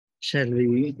Shall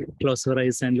we close our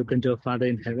eyes and look into our Father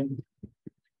in heaven?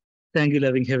 Thank you,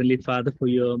 loving Heavenly Father, for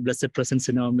your blessed presence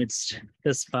in our midst.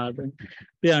 Yes, Father,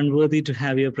 we are unworthy to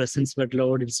have your presence, but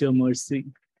Lord, it's your mercy,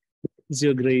 it's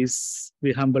your grace.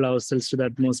 We humble ourselves to the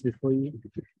utmost before you.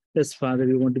 Yes, Father,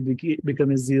 we want to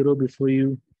become a zero before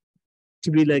you,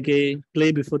 to be like a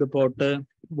clay before the potter.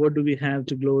 What do we have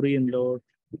to glory in, Lord,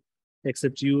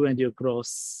 except you and your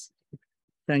cross?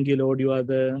 Thank you, Lord. You are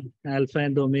the Alpha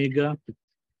and the Omega.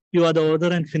 You are the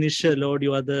author and finisher, Lord.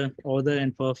 You are the author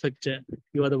and perfecter.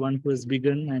 You are the one who has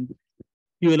begun, and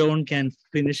you alone can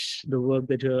finish the work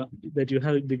that you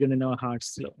have begun in our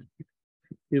hearts, Lord.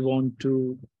 We want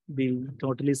to be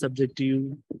totally subject to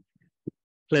you.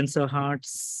 Cleanse our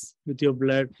hearts with your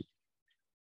blood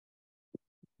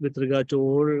with regard to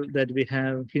all that we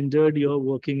have hindered your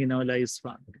working in our lives,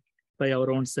 Father, by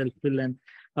our own self-will and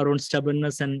our own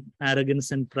stubbornness and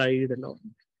arrogance and pride alone.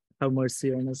 Have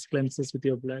mercy on us, cleanse us with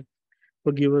your blood.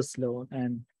 Forgive us, Lord,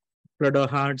 and flood our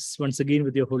hearts once again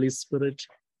with your Holy Spirit,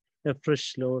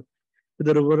 afresh, Lord, with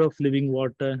the river of living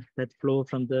water that flows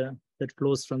from the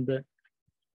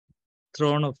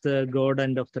throne of the God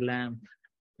and of the Lamb.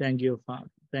 Thank you, Father.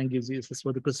 Thank you, Jesus,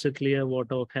 for the crystal clear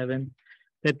water of heaven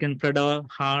that can flood our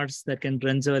hearts, that can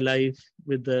drench our life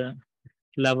with the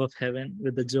love of heaven,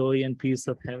 with the joy and peace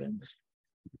of heaven.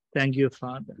 Thank you,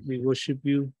 Father. We worship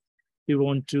you. We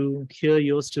want to hear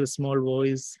your still small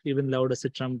voice, even loud as a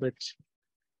trumpet,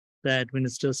 that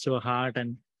ministers to our heart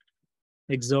and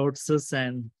exhorts us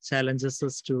and challenges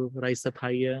us to rise up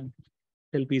higher.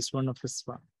 Help each one of us,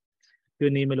 Father. Your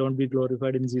name alone be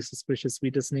glorified. In Jesus' precious,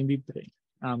 sweetest name we pray.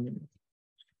 Amen.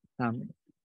 Amen.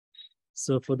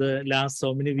 So for the last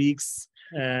so many weeks,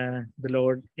 the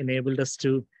Lord enabled us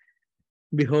to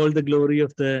behold the glory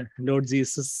of the Lord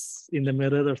Jesus in the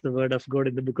mirror of the Word of God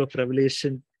in the book of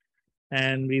Revelation.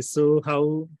 And we saw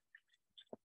how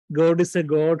God is a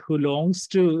God who longs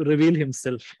to reveal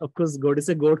himself. Of course, God is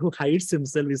a God who hides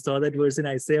himself. We saw that verse in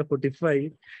Isaiah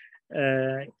 45.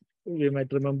 We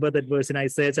might remember that verse in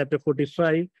Isaiah chapter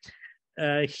 45.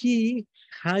 He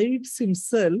hides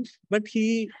himself, but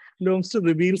he longs to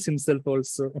reveal himself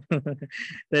also.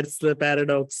 That's the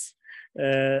paradox.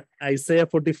 Isaiah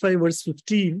 45 verse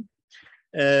 15.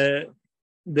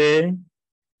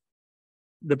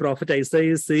 The prophet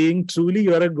Isaiah is saying, truly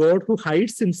you are a God who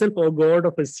hides himself, O God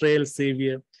of Israel,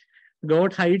 Savior.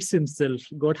 God hides himself.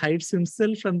 God hides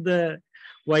himself from the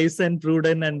wise and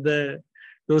prudent and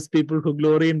those people who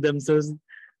glory in themselves.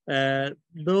 Lord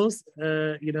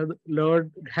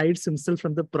hides himself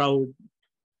from the proud,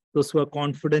 those who are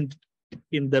confident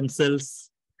in themselves,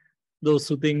 those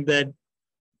who think that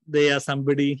they are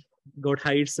somebody. God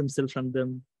hides himself from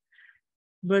them.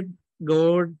 But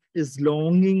God is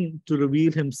longing to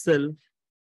reveal himself,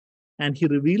 and he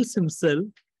reveals himself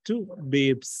to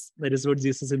babes. That is what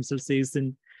Jesus himself says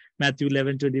in Matthew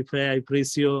 11:25. I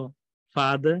praise your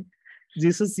Father.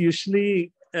 Jesus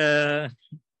usually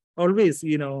always,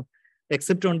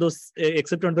 except on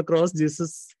the cross,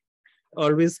 Jesus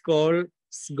always calls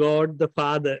God the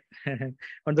Father.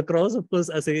 On the cross, of course,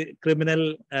 as a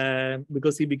criminal,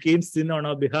 because he became sin on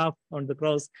our behalf on the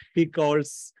cross, he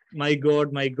calls my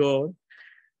God, my God.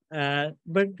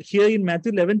 But here in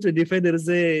Matthew 11:25, there is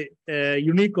a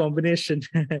unique combination.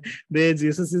 There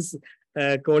Jesus is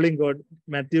calling God.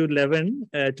 Matthew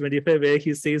 11:25, where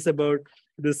he says about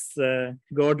this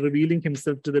God revealing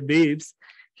himself to the babes,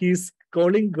 he's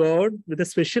calling God with a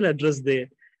special address there.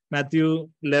 Matthew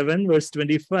 11, verse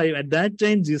 25. At that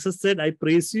time, Jesus said, I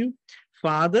praise you,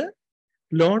 Father,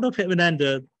 Lord of heaven and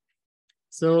earth.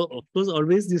 So, of course,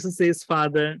 always Jesus says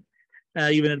Father,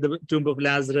 even at the tomb of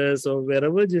Lazarus or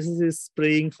wherever Jesus is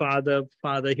praying Father,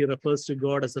 Father, he refers to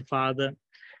God as a Father.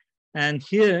 And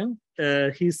here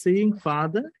he's saying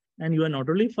Father, and you are not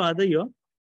only Father, you're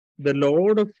the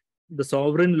Lord of the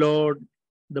sovereign Lord,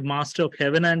 the Master of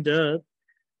heaven and earth,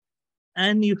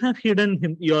 and you have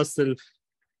hidden yourself,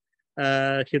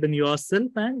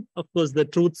 and of course the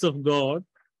truths of God,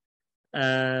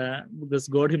 because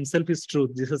God himself is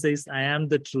truth. Jesus says, I am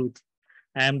the truth,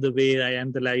 I am the way, I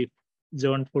am the life.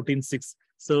 John 14:6.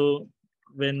 So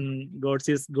when God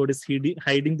says God is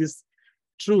hiding these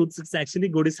truths, it's actually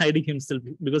God is hiding himself,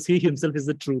 because he himself is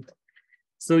the truth.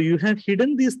 So you have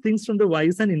hidden these things from the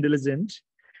wise and intelligent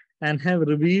and have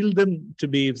revealed them to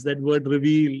babes. That word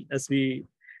reveal, as we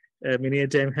many a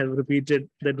time have repeated,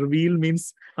 that reveal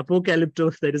means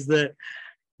apocalypto. That is the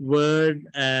word,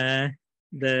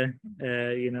 the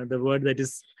word that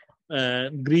is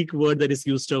Greek word that is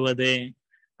used over there.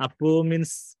 Apo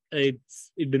means it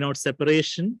denotes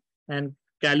separation, and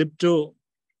calypto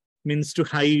means to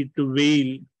hide, to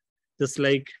veil, just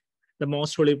like the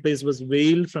most holy place was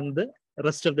veiled from the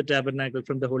rest of the tabernacle,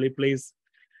 from the holy place,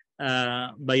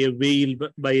 by a veil,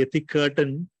 by a thick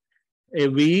curtain. A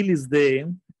veil is there,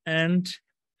 and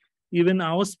even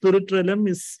our spirit realm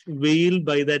is veiled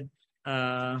by that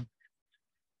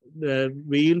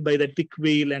thick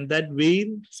veil, and that veil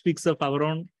speaks of our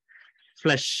own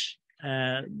flesh.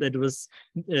 That was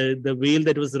the veil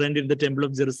that was rent in the temple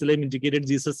of Jerusalem indicated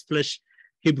Jesus' flesh.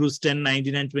 Hebrews 10,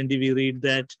 19 and 20, we read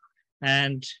that.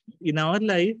 And in our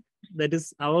life, that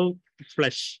is our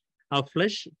flesh. Our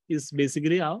flesh is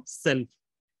basically our self.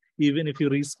 Even if you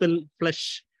respell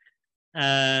flesh,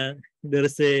 there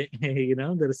is a,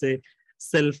 there is a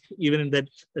self, even in that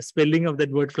spelling of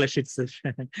that word flesh itself.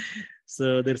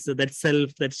 So there's that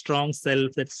self, that strong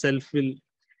self, that self-will,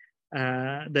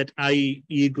 that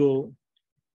ego.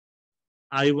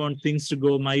 I want things to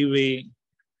go my way.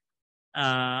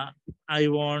 I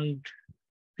want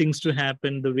things to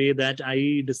happen the way that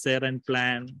I desire and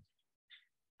plan.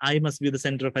 I must be the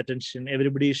center of attention.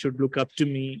 Everybody should look up to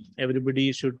me.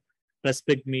 Everybody should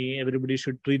respect me. Everybody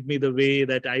should treat me the way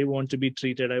that I want to be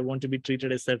treated. I want to be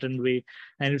treated a certain way.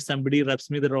 And if somebody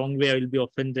rubs me the wrong way, I will be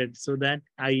offended. So that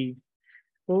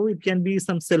it can be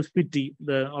some self-pity,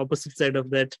 the opposite side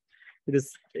of that. It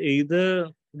is either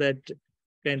that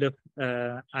kind of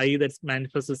I that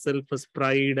manifests itself as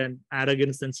pride and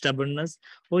arrogance and stubbornness,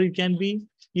 or it can be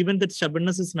even that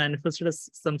stubbornness is manifested as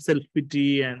some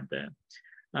self-pity, and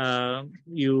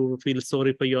you feel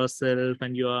sorry for yourself,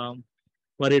 and you are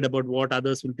worried about what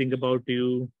others will think about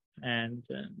you, and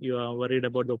you are worried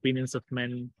about the opinions of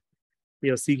men.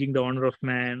 You are seeking the honor of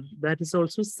man. That is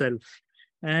also self.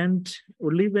 And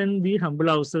only when we humble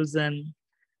ourselves and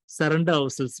surrender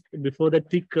ourselves, before the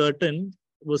thick curtain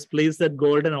was placed that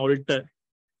golden altar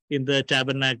in the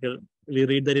tabernacle. We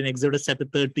read that in Exodus chapter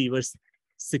 30, verse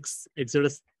 6.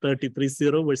 Exodus 30,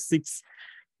 verse 6.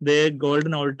 The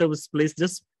golden altar was placed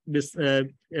just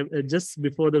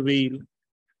before the veil.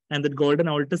 And that golden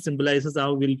altar symbolizes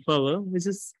our willpower, which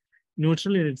is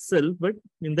neutral in itself. But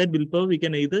in that willpower, we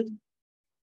can either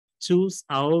choose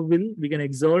our will, we can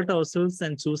exalt ourselves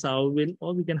and choose our will,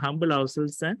 or we can humble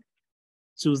ourselves and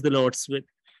choose the Lord's will.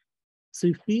 So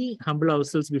if we humble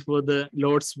ourselves before the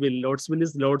Lord's will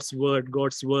is Lord's word,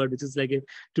 God's word, which is like a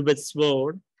two-edged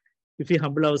sword. If we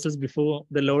humble ourselves before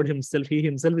the Lord himself, he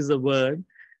himself is the word,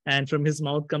 and from his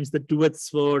mouth comes the two-edged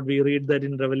sword. We read that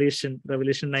in Revelation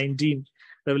 19.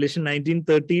 Revelation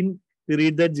 19:13, we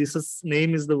read that Jesus'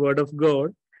 name is the word of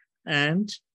God. And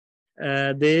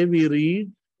there we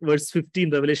read verse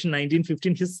 15, Revelation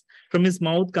 19:15, from his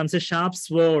mouth comes a sharp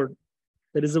sword.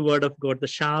 That is the word of God, the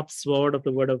sharp sword of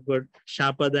the word of God,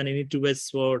 sharper than any two-edged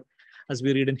sword, as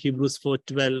we read in Hebrews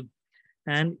 4:12.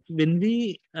 And when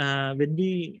we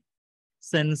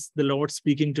sense the Lord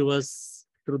speaking to us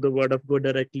through the word of God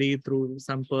directly, through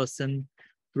some person,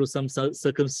 through some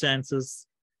circumstances,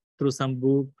 through some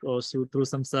book, or through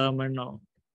some sermon, or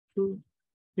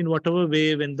in whatever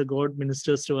way, when the God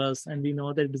ministers to us, and we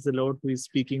know that it is the Lord who is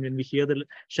speaking, when we hear the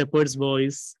shepherd's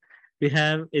voice, we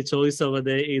have a choice over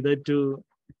there, either to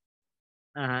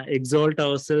exalt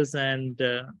ourselves and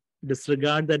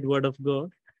disregard that word of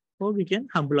God, or we can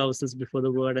humble ourselves before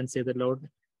the word and say, the Lord,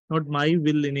 not my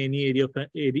will in any area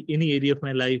of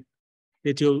my life,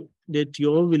 that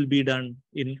your will be done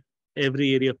in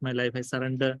every area of my life. I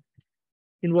surrender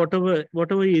in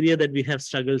whatever area that we have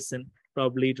struggles in.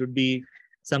 Probably it would be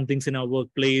some things in our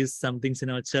workplace, some things in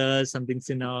our church, some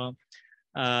things in our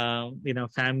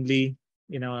family,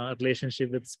 in our relationship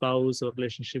with spouse, or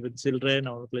relationship with children,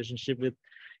 or relationship with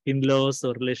in-laws,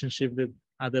 or relationship with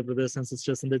other brothers and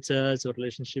sisters in the church, or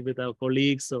relationship with our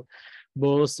colleagues, or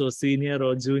boss, or senior,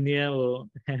 or junior, or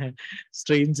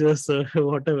strangers, or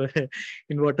whatever.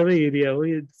 In whatever area,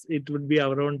 it would be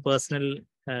our own personal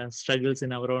struggles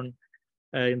in our own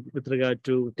with regard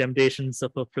to temptations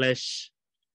of our flesh.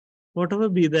 Whatever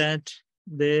be that,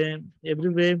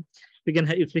 everywhere we can,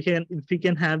 if we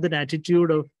can have that attitude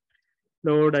of,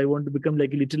 Lord, I want to become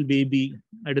like a little baby.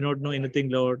 I do not know anything,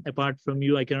 Lord. Apart from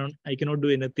you, I cannot do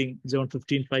anything. John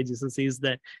 15:5, Jesus says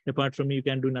that apart from you, you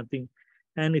can do nothing.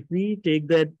 And if we take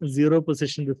that zero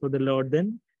position before the Lord,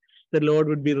 then the Lord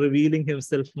would be revealing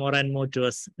himself more and more to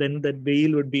us. Then that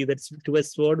veil would be, that two-edged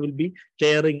sword will be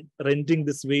rending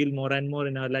this veil more and more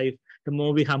in our life. The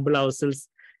more we humble ourselves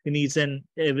in each and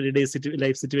everyday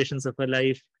life situations of our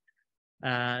life.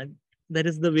 That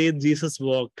is the way Jesus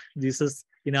walked. Jesus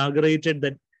inaugurated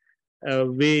that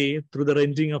way through the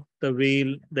rending of the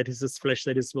veil, that is his flesh.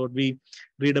 That is what we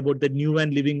read about, the new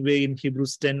and living way in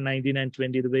Hebrews 10, 19 and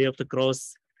 20, the way of the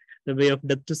cross, the way of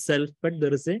death to self. But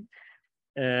there is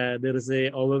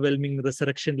a overwhelming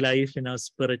resurrection life in our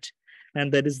spirit.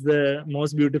 And that is the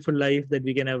most beautiful life that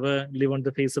we can ever live on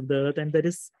the face of the earth. And that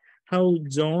is how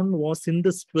John was in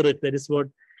the spirit. That is what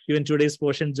even today's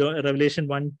portion, Revelation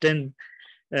 1:10,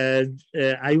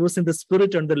 I was in the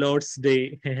spirit on the Lord's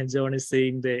day, John is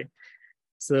saying there.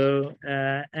 So,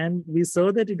 and we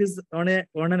saw that it is on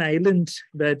an island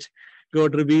that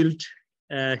God revealed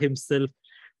himself.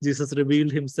 Jesus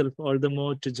revealed himself all the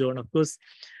more to John. Of course,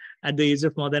 at the age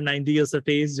of more than 90 years of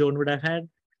age, John would have had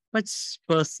much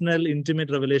personal, intimate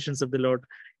revelations of the Lord.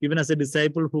 Even as a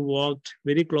disciple who walked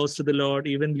very close to the Lord,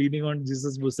 even leaning on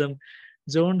Jesus' bosom,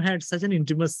 John had such an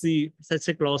intimacy, such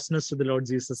a closeness to the Lord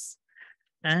Jesus.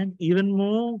 And even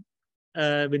more,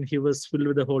 when he was filled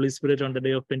with the Holy Spirit on the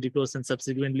day of Pentecost, and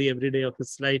subsequently every day of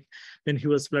his life, when he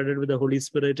was flooded with the Holy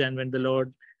Spirit, and when the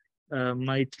Lord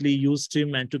mightily used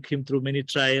him and took him through many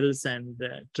trials and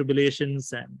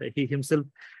tribulations, and he himself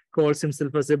calls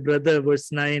himself as a brother,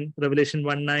 verse 9, Revelation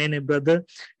 1:9, a brother,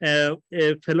 a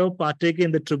fellow partaker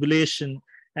in the tribulation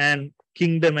and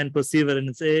kingdom and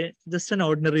perseverance, just an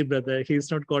ordinary brother. He's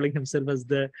not calling himself as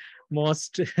the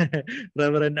most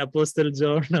Reverend Apostle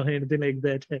John or anything like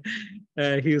that.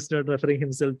 He is not referring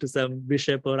himself to some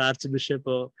bishop or archbishop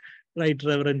or right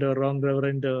reverend or wrong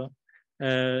reverend or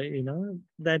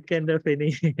that kind of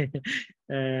any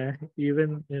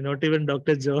even not even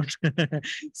Dr. John.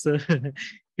 So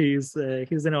he's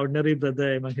an ordinary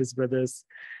brother among his brothers,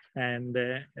 and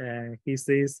he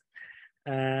says,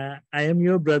 I am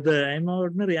your brother. I'm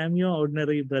your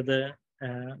ordinary brother.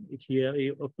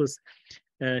 Here, of course,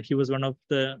 he was one of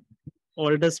the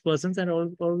oldest persons, and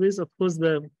always, of course,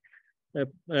 the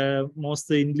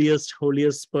most inliest,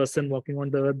 holiest person walking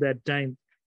on the earth that time.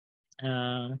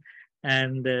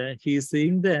 And he's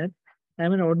saying that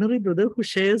I'm an ordinary brother who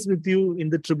shares with you in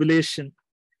the tribulation,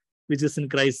 which is in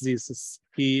Christ Jesus.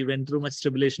 He went through much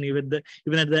tribulation, even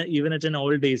at an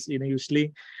old age.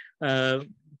 Usually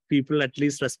people at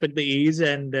least respect the age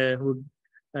and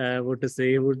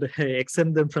would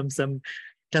exempt them from some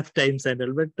tough times and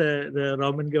all. But the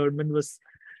Roman government was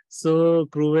so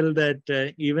cruel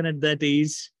that even at that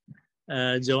age,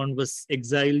 John was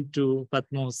exiled to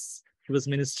Patmos. He was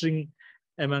ministering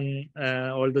among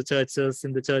all the churches,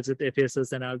 in the church at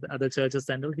Ephesus and other churches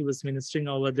and all. He was ministering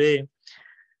over there,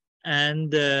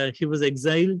 and he was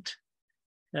exiled.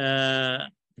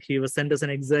 He was sent as an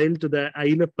exile to the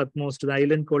Isle of Patmos, to the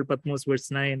island called Patmos,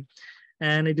 verse 9.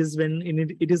 And it is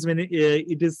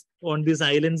it is on these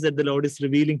islands that the Lord is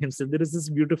revealing himself. There is this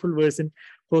beautiful verse in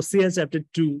Hosea chapter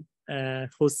 2.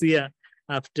 Hosea,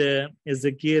 after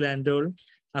Ezekiel and all,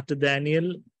 after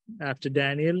Daniel,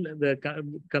 there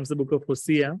comes the book of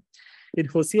Hosea. In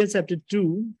Hosea chapter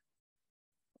 2,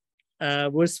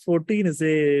 verse 14 is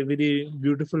a very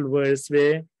beautiful verse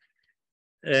where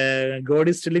God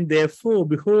is telling, therefore,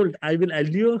 behold, I will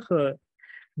allure her,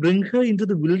 bring her into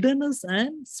the wilderness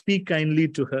and speak kindly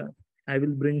to her. I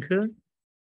will bring her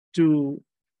to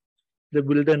the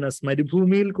wilderness.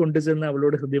 Marubhumiyil konduchennu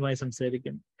avalode hrudyamayi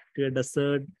samsarikkum. To a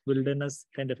desert, wilderness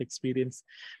kind of experience.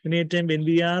 Many a time when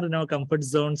we are in our comfort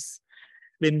zones,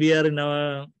 when we are in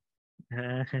our,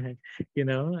 in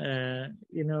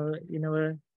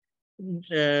our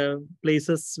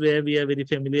places where we are very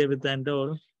familiar with and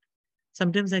all,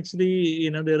 sometimes actually,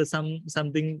 there is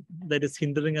something that is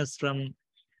hindering us from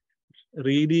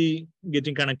really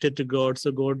getting connected to God.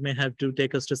 So God may have to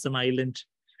take us to some island.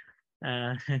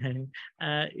 When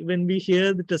we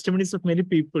hear the testimonies of many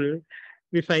people,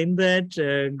 we find that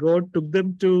God took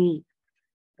them to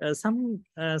some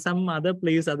other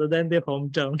place other than their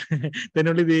hometown. Then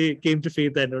only they came to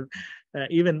faith and all.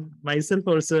 Even myself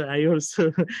also, I was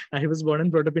born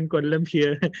and brought up in Kollam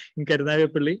here in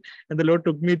Karunagappally, and the Lord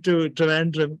took me to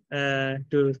Trivandrum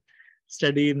to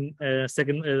study in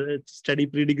study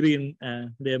pre-degree in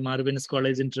the Marvin's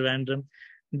College in Trivandrum.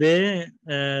 There,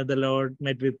 the Lord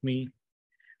met with me.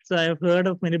 So I have heard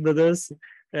of many brothers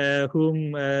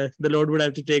whom the Lord would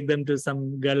have to take them to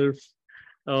some Gulf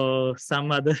or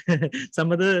some other place,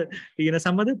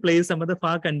 some other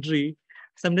far country.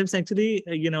 Sometimes actually,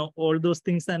 all those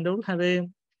things and all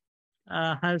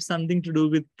have something to do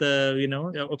with,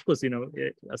 of course,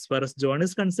 as far as John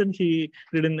is concerned, he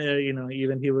didn't,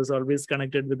 even he was always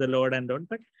connected with the Lord and all.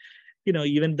 But,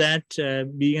 even that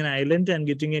being an island and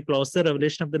getting a closer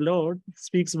revelation of the Lord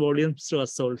speaks volumes to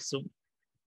us also.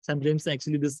 Sometimes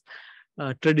actually this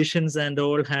traditions and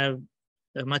all have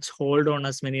much hold on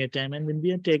us many a time. And when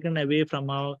we are taken away from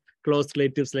our close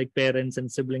relatives like parents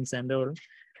and siblings and all,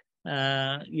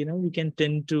 we can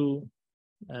tend to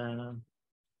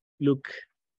look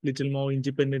little more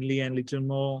independently and little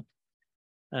more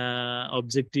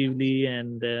objectively,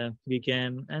 and we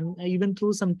can, and even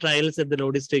through some trials that the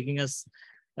Lord is taking us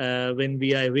when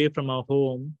we are away from our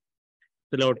home,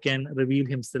 the Lord can reveal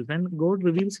himself. And God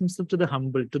reveals himself to the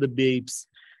humble, to the babes.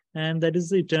 And that is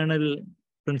the eternal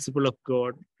principle of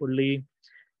God. Only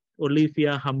if we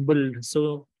are humbled.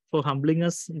 So for humbling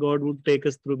us, God would take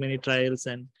us through many trials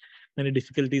and many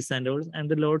difficulties and all. And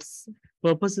the Lord's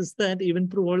purpose is that even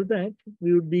through all that,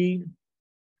 we would be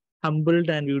humbled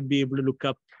and we would be able to look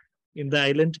up. In the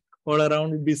island, all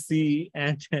around would be sea,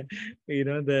 and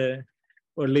the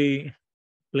only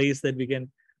place that we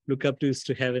can look up to is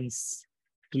to heavens,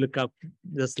 to look up.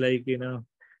 Just like you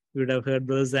would have heard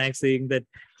Brother Zach saying that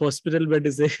hospital bed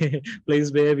is a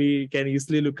place where we can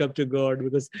easily look up to God,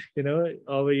 because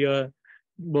over your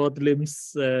both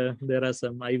limbs there are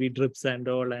some IV drips and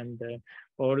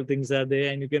all things are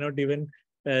there, and you cannot even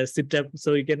sit up.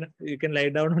 So you can lie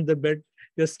down on the bed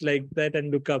just like that and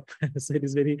look up. So it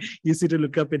is very easy to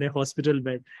look up in a hospital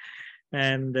bed.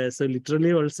 And so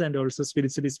literally also, and also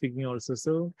spiritually speaking also.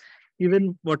 So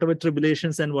even whatever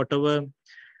tribulations and whatever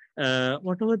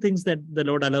things that the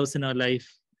Lord allows in our life,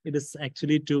 it is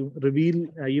actually to reveal.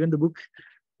 Even the book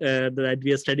that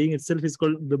we are studying itself is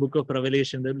called the Book of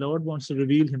Revelation. The Lord wants to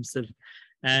reveal himself,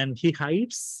 and he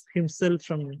hides himself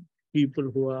from people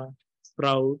who are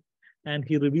proud, and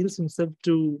he reveals himself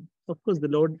to, of course, the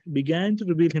Lord began to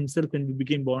reveal himself when we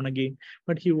became born again,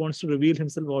 but he wants to reveal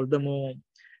himself all the more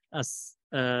as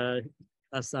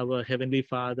our Heavenly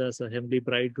Father, as a heavenly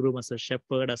bridegroom, as a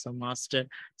shepherd, as a master,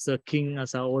 as a king,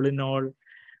 as our all in all,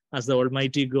 as the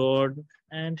Almighty God.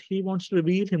 And he wants to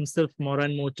reveal himself more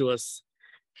and more to us.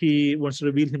 He wants to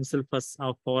reveal himself as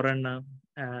our forerunner,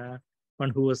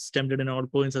 one who was tempted in all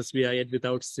points as we are, yet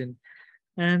without sin.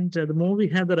 And the more we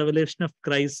have the revelation of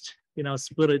Christ in our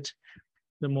spirit,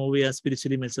 the more we are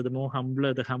spiritually mature,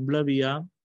 the humbler we are,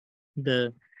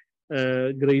 the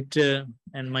greater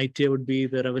and mightier would be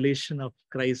the revelation of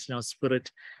Christ in our spirit.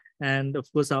 And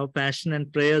of course, our passion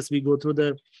and prayers, we go through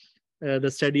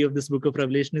the study of this book of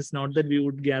Revelation, is not that we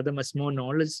would gather much more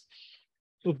knowledge.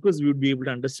 Of course, we would be able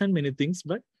to understand many things,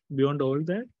 but beyond all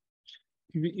that,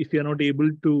 if we are not able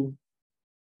to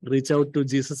reach out to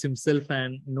Jesus himself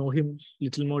and know him a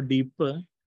little more deeper,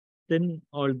 then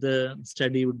all the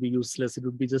study would be useless. It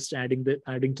would be just adding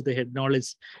to the head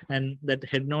knowledge, and that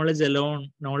head knowledge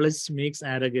alone, knowledge makes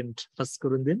arrogant. 1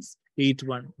 Corinthians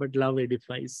 8:1. But love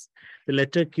edifies. The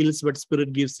letter kills, but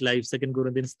spirit gives life. 2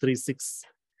 Corinthians 3:6.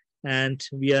 And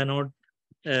we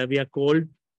are called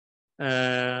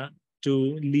to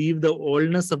leave the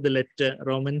oldness of the letter.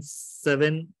 Romans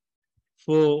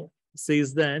 7:4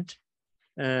 says that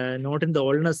not in the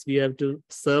oldness we have to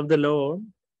serve the Lord,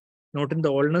 not in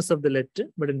the oldness of the letter,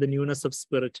 but in the newness of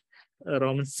spirit.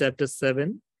 Romans chapter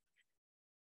 7,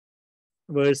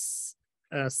 verse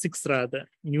 6 rather.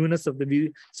 Newness of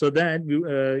the, so that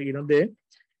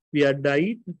we are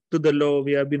died to the law.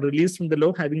 We have been released from the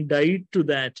law, having died to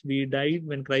that. We died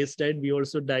when Christ died. We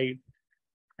also died.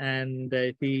 And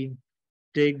if we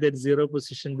take that zero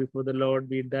position before the Lord,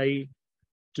 we die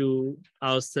to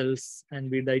ourselves, and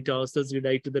we die to ourselves. We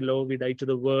die to the law. We die to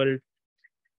the world.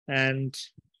 And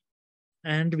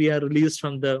we are released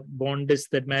from the bondage,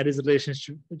 that marriage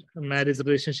relationship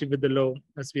with the law,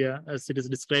 as it is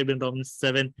described in Romans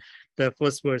 7, the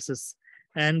first verses.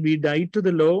 And we died to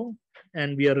the law,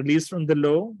 and we are released from the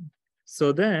law,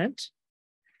 so that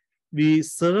we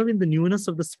serve in the newness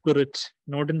of the spirit,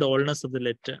 not in the oldness of the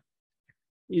letter.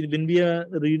 When we are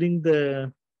reading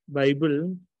the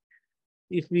Bible,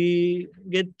 if we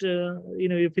get,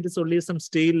 if it is only some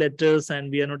stale letters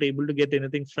and we are not able to get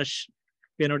anything fresh,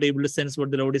 we are not able to sense what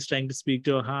the Lord is trying to speak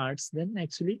to our hearts, then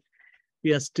actually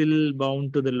we are still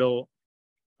bound to the law.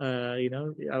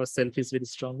 Our self is very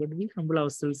strong, but we humble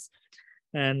ourselves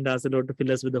and ask the Lord to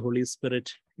fill us with the Holy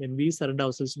Spirit. When we surrender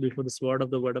ourselves before the sword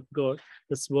of the Word of God,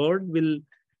 the sword will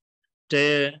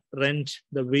rend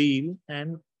the veil,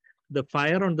 and the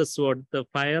fire on the sword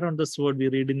we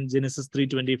read in Genesis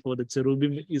 3:24, the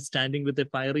cherubim is standing with a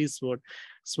fiery sword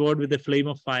with a flame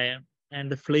of fire. And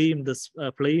the flame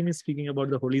is speaking about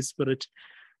the Holy Spirit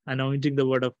anointing the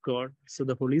Word of God. So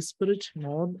the Holy Spirit,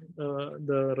 more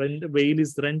the veil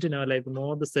is rent in our life,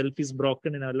 more the self is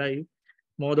broken in our life,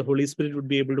 more the Holy Spirit would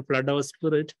be able to flood our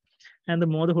spirit. And the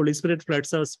more the Holy Spirit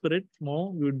floods our spirit,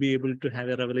 more we would be able to have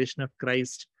a revelation of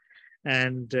Christ.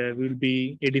 And we'll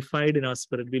be edified in our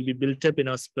spirit. We'll be built up in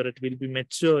our spirit. We'll be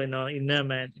mature in our inner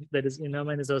man. That is, inner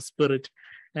man is our spirit.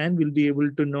 And we'll be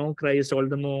able to know Christ all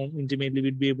the more intimately.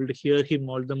 We'll be able to hear him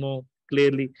all the more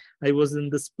clearly. I was in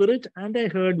the spirit, and I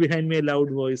heard behind me a loud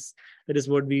voice. That is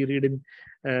what we read in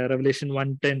Revelation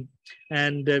 1:10.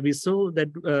 And we saw that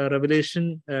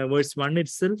Revelation verse 1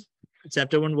 itself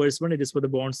chapter 1, verse 1, it is for the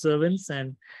bond servants,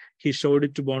 and he showed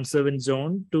it to bond servant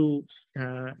John to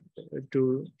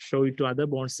show it to other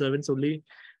bond servants, only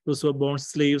those who are bond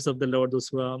slaves of the Lord, those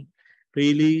who are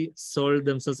really sold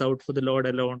themselves out for the Lord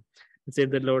alone. And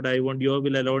said that, Lord, I want your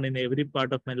will alone in every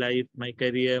part of my life, my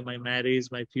career, my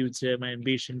marriage, my future, my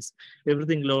ambitions,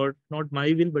 everything, Lord. Not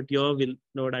my will, but your will,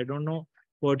 Lord. I don't know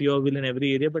what your will in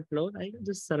every area, but Lord, I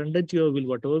just surrender to your will,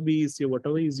 whatever is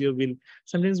your will.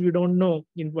 Sometimes we don't know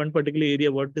in one particular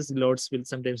area what is Lord's will,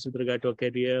 sometimes with regard to a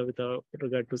career, with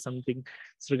regard to something,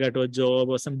 with regard to a job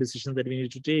or some decisions that we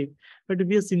need to take. But if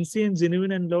we are sincere and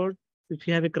genuine, and Lord, if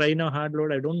you have a cry in our heart,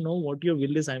 Lord, I don't know what your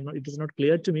will is. It is not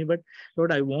clear to me, but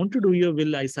Lord, I want to do your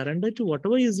will. I surrender to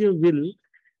whatever is your will.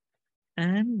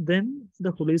 And then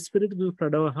the Holy Spirit will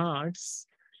flood our hearts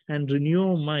and renew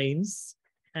our minds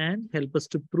and help us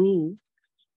to prove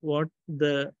what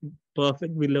the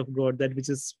perfect will of God, that which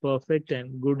is perfect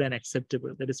and good and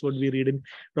acceptable. That is what we read in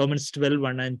Romans 12,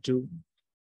 1 and 2.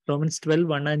 Romans 12,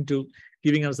 1 and 2,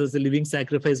 giving ourselves a living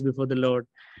sacrifice before the Lord.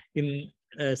 In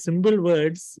simple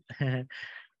words,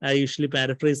 I usually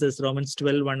paraphrase as Romans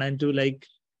 12, 1 and 2, like,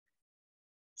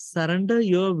 surrender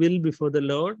your will before the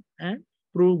Lord and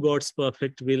prove God's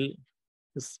perfect will.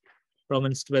 This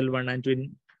Romans 12, 1 and 2.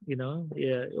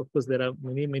 Of course, there are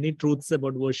many truths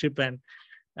about worship and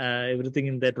everything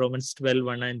in that Romans 12,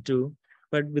 1 and 2.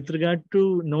 But with regard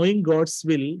to knowing God's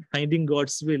will, finding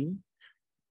God's will,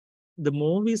 the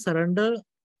more we surrender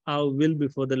our will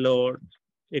before the Lord,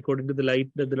 according to the light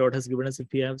that the Lord has given us, if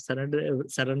we have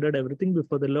surrendered everything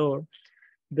before the Lord,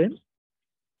 then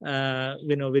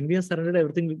when we have surrendered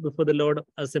everything before the Lord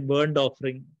as a burnt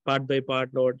offering, part by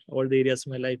part, Lord, all the areas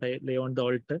of my life I lay on the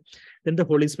altar, then the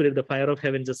Holy Spirit, the fire of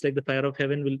heaven, just like the fire of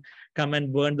heaven will come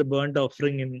and burn the burnt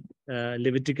offering in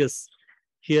Leviticus.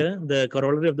 Here, the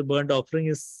corollary of the burnt offering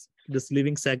is this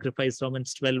living sacrifice,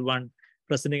 Romans 12, 1,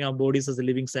 presenting our bodies as a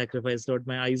living sacrifice. Lord,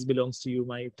 my eyes belongs to you,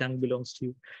 my tongue belongs to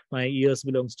you, my ears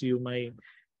belongs to you, my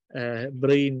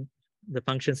brain, the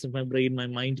functions of my brain, my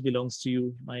mind belongs to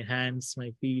you, my hands,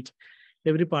 my feet,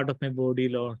 every part of my body,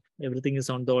 Lord, everything is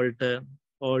on the altar.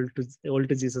 All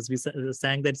to Jesus. We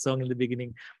sang that song in the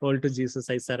beginning. All to Jesus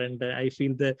I surrender. I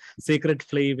feel the sacred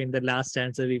flame in the last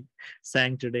stanza we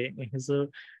sang today. So,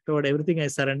 Lord, everything I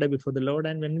surrender before the Lord.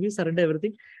 And when we surrender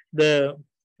everything, the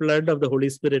flood of the Holy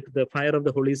Spirit, the fire of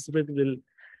the Holy Spirit will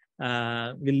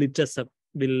lift us up,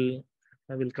 will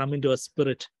come into our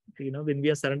spirit. When we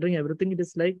are surrendering everything, it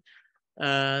is like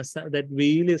that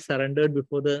wheel is surrendered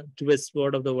before the two-edged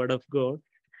sword of the Word of God.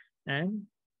 And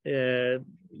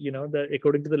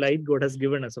according to the light God has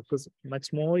given us, of course,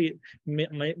 much more,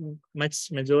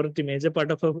 major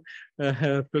part of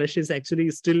our flesh is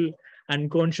actually still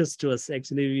unconscious to us.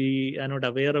 Actually, we are not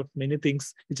aware of many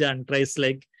things which are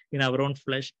unchristlike in our own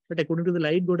flesh. But according to the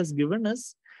light God has given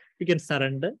us, we can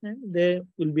surrender, and there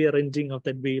will be a rending of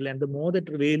that veil. And the more that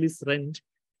veil is rent,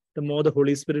 the more the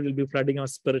Holy Spirit will be flooding our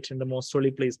spirit in the most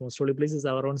holy place. Most holy place is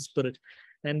our own spirit.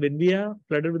 And when we are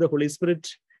flooded with the Holy Spirit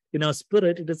in our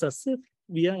spirit, it is as if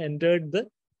we are entered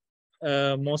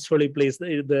the most holy place,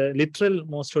 the literal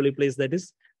most holy place, that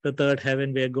is the third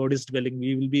heaven where God is dwelling.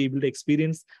 We will be able to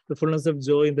experience the fullness of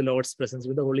joy in the Lord's presence.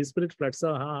 When the Holy Spirit floods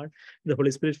our heart, the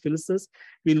Holy Spirit fills us,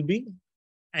 we'll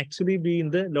actually be in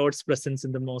the Lord's presence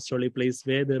in the most holy place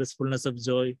where there is fullness of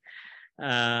joy.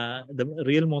 The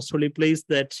real most holy place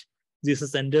that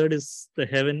Jesus entered is the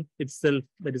heaven itself.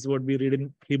 That is what we read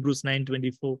in Hebrews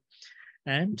 9:24.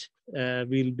 And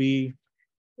we'll be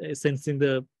sensing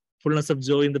the fullness of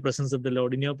joy in the presence of the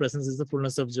Lord. In your presence is the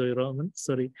fullness of joy.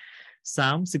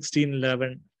 Psalm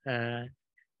 16:11.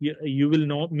 You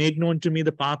will make known to me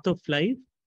the path of life.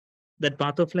 That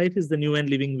path of life is the new and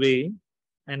living way.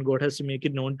 And God has to make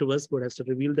it known to us. God has to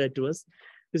reveal that to us.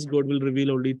 This God will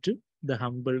reveal only to the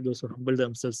humble, those who humble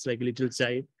themselves like a little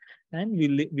child. And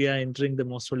we are entering the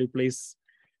most holy place,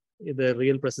 the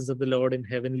real presence of the Lord in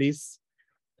heavenlies,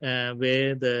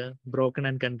 where the broken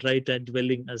and contrite are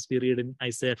dwelling, as we read in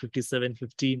Isaiah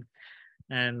 57:15.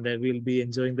 And we'll be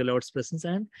enjoying the Lord's presence.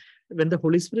 And when the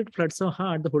Holy Spirit floods our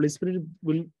heart, the Holy Spirit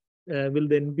will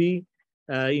then be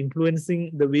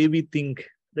influencing the way we think.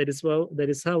 That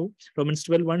is how Romans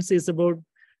 12:1 says about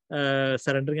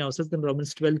surrendering ourselves. Then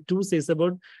Romans 12:2 says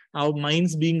about our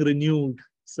minds being renewed.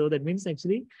 So that means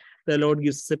actually the Lord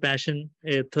gives us a passion,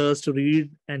 a thirst to read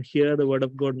and hear the Word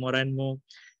of God more and more.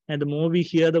 And the more we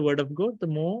hear the Word of God, the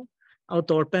more our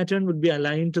thought pattern would be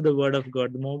aligned to the Word of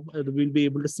God. The more we'll be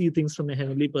able to see things from a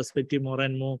heavenly perspective more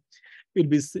and more. We'll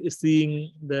be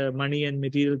seeing the money and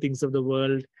material things of the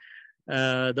world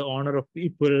the honor of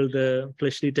people, the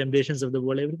fleshly temptations of the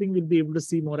world, everything we'll be able to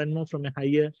see more and more from a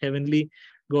higher, heavenly,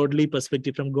 godly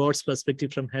perspective, from God's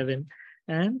perspective from heaven.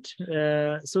 And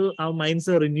so our minds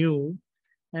are renewed.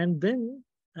 And then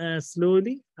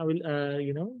slowly, I will,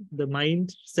 the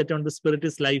mind set on the Spirit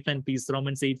is life and peace,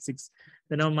 Romans 8:6.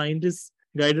 When our mind is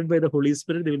guided by the Holy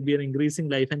Spirit, there will be an increasing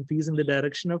life and peace in the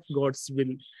direction of God's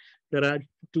will. There are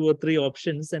 2 or 3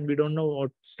 options, and we don't know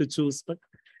what to choose. But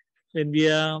when we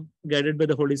are guided by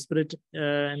the Holy Spirit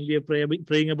and we are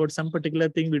praying about some particular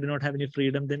thing, we do not have any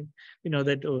freedom, then you know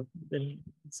that then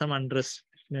some unrest,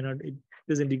 it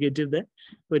is indicative that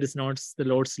it is not the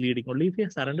Lord's leading. Only if we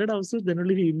have surrendered ourselves, then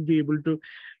only we will be able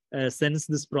to sense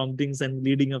these promptings and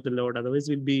leading of the Lord. Otherwise,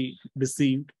 we'll be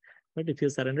deceived. But if you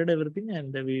have surrendered everything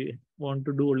and we want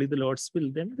to do only the Lord's will,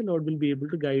 then the Lord will be able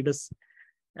to guide us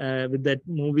with that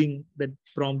moving, that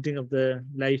prompting of the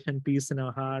life and peace in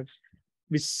our heart,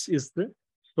 which is the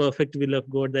perfect will of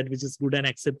God, that which is good and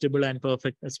acceptable and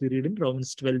perfect, as we read in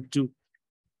Romans 12:2.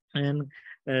 And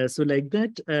so like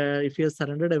that, if you have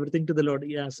surrendered everything to the Lord,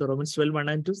 so Romans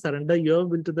 12:1 and 2, surrender your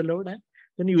will to the Lord, and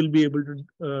then you will be able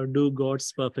to do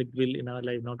God's perfect will in our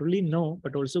life. Not only know,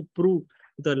 but also prove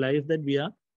with our life that we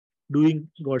are doing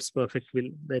God's perfect will,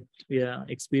 that we are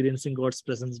experiencing God's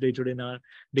presence day to day in our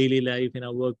daily life, in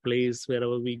our workplace,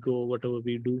 wherever we go, whatever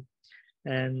we do.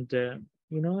 And,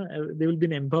 there will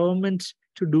be an empowerment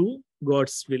to do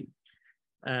God's will.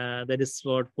 That is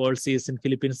what Paul says in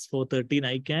Philippians 4:13.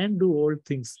 I can do all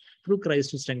things through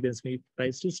Christ who strengthens me.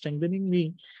 Christ is strengthening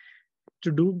me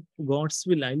to do God's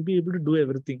will. I'll be able to do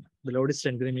everything. The Lord is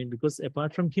strengthening me, because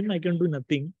apart from Him, I can do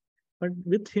nothing. But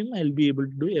with Him, I'll be able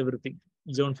to do everything.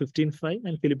 John 15:5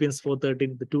 and Philippians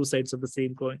 4:13, the 2 sides of the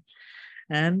same coin.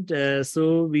 And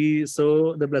so we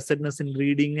saw the blessedness in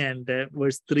reading, and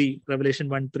verse 3, Revelation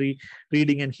 1:3,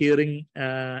 reading and hearing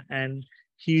and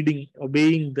heeding,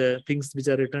 obeying the things which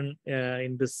are written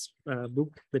in this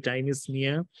book. The time is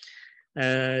near.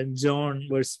 John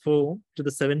verse 4, to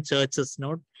the 7 churches,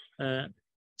 not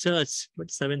church,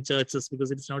 but 7 churches,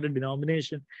 because it's not a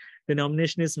denomination.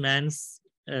 Denomination is man's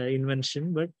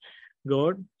invention, but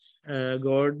God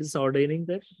is ordaining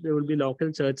that there will be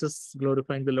local churches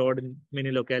glorifying the Lord in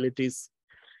many localities,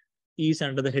 each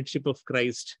under the headship of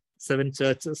Christ. 7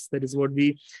 churches. That is what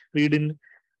we read in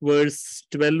verse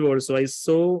 12 also. I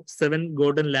saw 7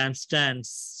 golden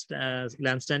lampstands.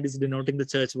 Lampstand is denoting the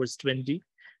church, verse 20.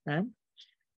 And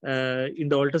in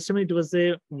the Old Testament, it was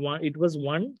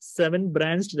one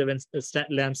 7-branched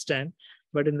lampstand,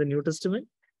 but in the New Testament,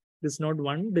 it's not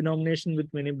one denomination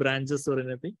with many branches or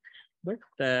anything, but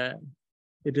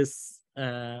it is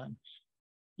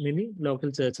many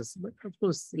local churches. But of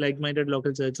course, like-minded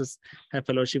local churches have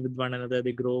fellowship with one another.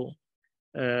 They grow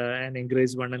and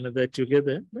encourage one another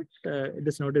together, but it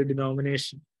is not a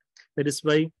denomination. That is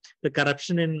why the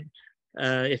corruption in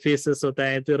Ephesus or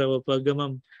Thyatira or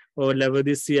Pergamum or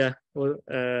Laodicea or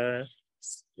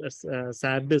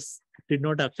Sardis did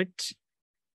not affect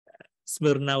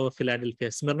Smyrna or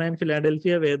Philadelphia. Smyrna and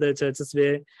Philadelphia were the churches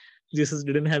where Jesus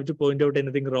didn't have to point out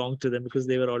anything wrong to them, because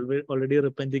they were already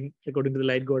repenting according to the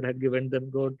light God had given them.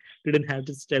 God didn't have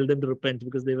to tell them to repent,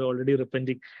 because they were already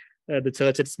repenting. The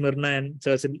church at Smyrna and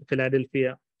church in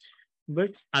Philadelphia.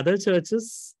 But other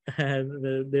churches,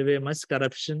 there were much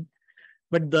corruption.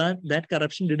 But that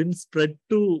corruption didn't spread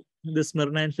to the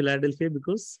Smyrna and Philadelphia,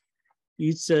 because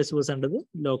each church was under the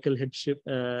local headship,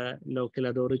 local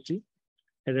authority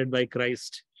headed by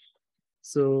Christ.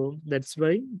 So that's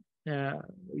why,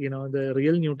 the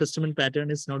real New Testament pattern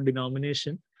is not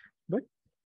denomination, but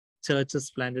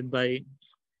churches planted by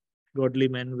godly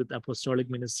men with apostolic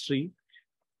ministry,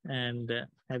 and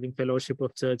having fellowship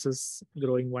of churches,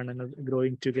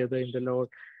 growing together in the Lord.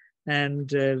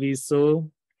 And we saw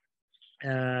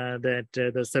that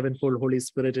the 7-fold Holy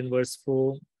Spirit in verse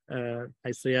 4,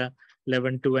 Isaiah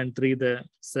 11:2 and 3, the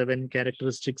 7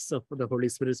 characteristics of the Holy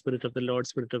Spirit: Spirit of the Lord,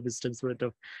 Spirit of wisdom, Spirit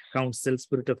of counsel,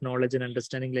 Spirit of knowledge and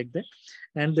understanding, like that.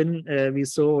 And then we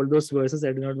saw all those verses.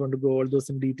 I do not want to go all those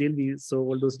in detail. We saw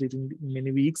all those detail in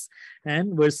many weeks.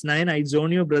 And verse 9, I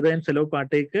join your brother and fellow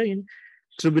partaker in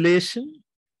tribulation.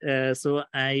 So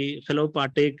I fellow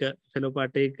partaker.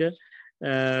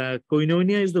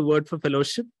 Koinonia is the word for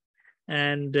fellowship,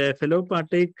 and fellow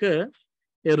partaker,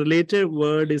 a related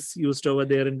word is used over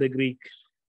there in the Greek.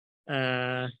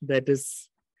 That is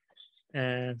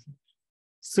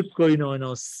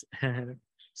sukoinonos,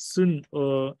 sun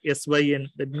or syn.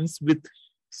 That means with.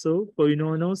 So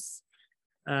koinonos,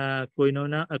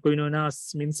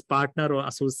 koinonas means partner or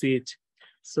associate.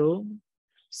 So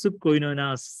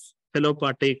subkoinonas, fellow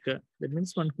partaker. That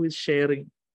means one who is sharing.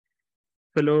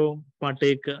 Fellow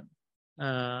partaker.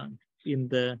 in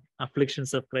the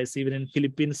afflictions of Christ. Even in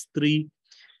Philippians 3,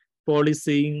 Paul is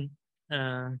saying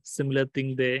similar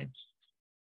thing there.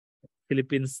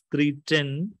 Philippians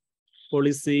 3:10, Paul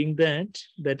is saying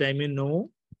that I may know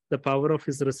the power of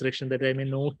his resurrection, that I may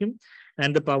know him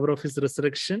and the power of his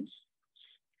resurrection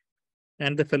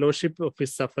and the fellowship of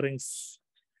his sufferings.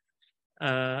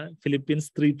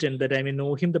 Philippians 3:10, that I may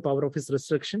know him, the power of his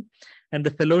resurrection and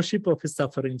the fellowship of his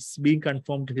sufferings, being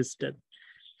conformed to his death.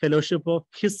 Fellowship of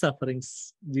his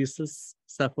sufferings. Jesus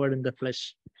suffered in the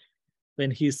flesh.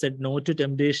 When he said no to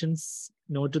temptations,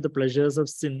 no to the pleasures of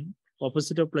sin,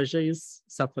 opposite of pleasure is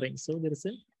suffering. So there is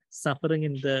a suffering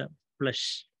in the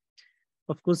flesh.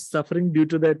 Of course, suffering due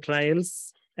to the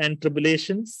trials and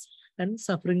tribulations, and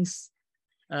sufferings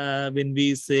when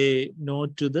we say no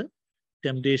to the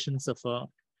temptations of our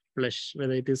flesh,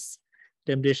 whether it is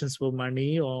temptations for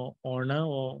money or honor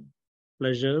or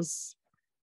pleasures,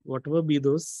 whatever be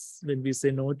those, when we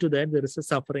say no to that, there is a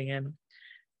suffering.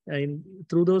 And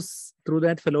through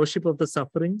that fellowship of the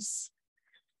sufferings,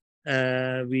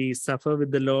 we suffer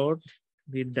with the Lord,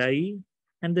 we die,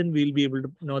 and then we'll be able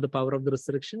to know the power of the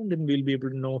resurrection, and then we'll be able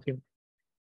to know him.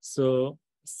 So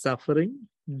suffering,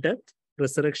 death,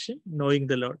 resurrection, knowing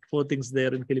the Lord. 4 things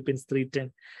there in Philippians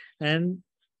 3:10. And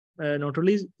not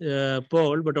only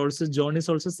Paul, but also John is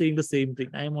also saying the same thing.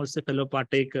 I am also a fellow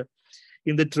partaker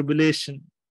in the tribulation.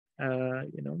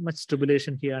 Much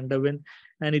tribulation he underwent.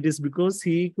 And it is because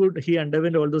he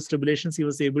underwent all those tribulations, he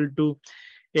was able to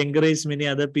encourage many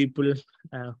other people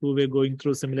who were going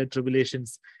through similar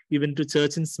tribulations. Even to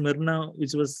church in Smyrna,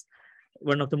 which was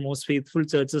one of the most faithful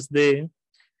churches there,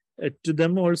 to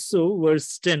them also,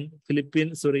 verse 10,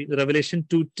 Revelation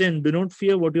 2:10, do not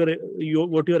fear what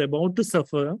you're about to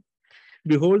suffer.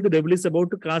 Behold, the devil is about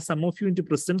to cast some of you into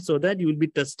prison so that you will be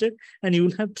tested and you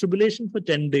will have tribulation for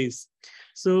 10 days.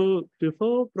 So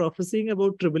before prophesying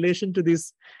about tribulation to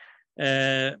these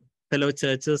fellow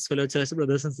church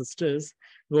brothers and sisters,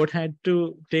 God had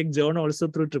to take John also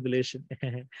through tribulation.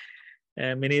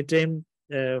 Many a time,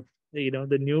 the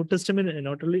New Testament,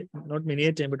 not many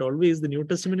a time, but always the New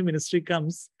Testament ministry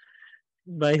comes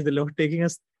by the Lord taking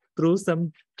us through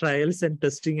some trials and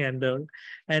testing and all.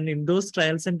 And in those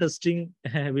trials and testing,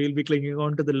 we will be clinging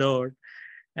on to the Lord,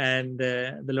 and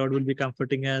the Lord will be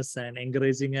comforting us and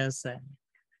encouraging us and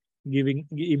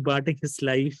imparting his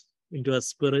life into our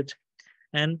spirit.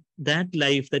 And that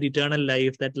life, that eternal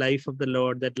life, that life of the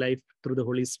Lord, that life through the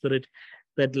Holy Spirit,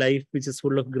 that life which is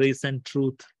full of grace and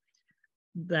truth,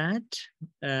 that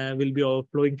will be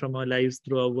overflowing from our lives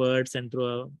through our words and through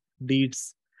our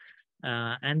deeds.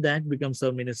 And that becomes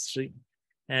our ministry.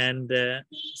 And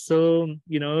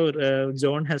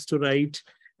John has to write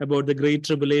about the great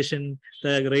tribulation,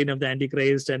 the reign of the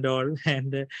Antichrist and all.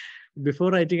 And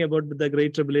before writing about the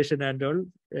great tribulation and all,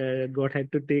 God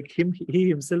had to take he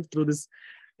himself through this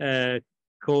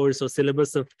course or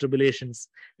syllabus of tribulations.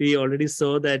 We already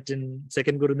saw that in 2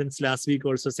 Corinthians last week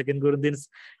also, 2 Corinthians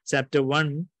chapter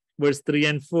 1, verse 3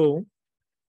 and 4,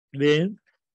 where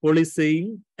Paul is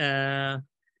saying,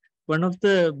 one of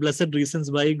the blessed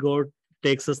reasons why God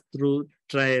takes us through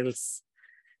trials.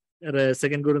 2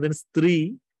 Corinthians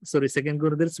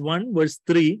 1, verse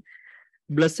 3.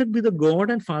 Blessed be the God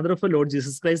and Father of our Lord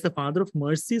Jesus Christ, the Father of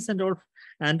mercies and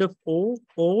of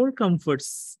all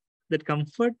comforts. That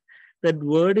comfort, that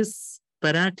word is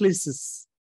paraklesis.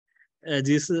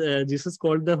 Jesus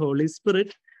called the Holy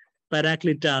Spirit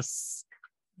parakletas,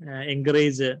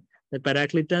 encourager. The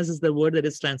parakletas is the word that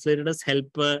is translated as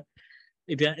helper.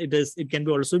 It can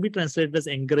be also be translated as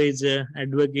encourager,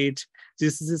 advocate.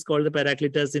 Jesus is called the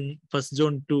Paracletus in 1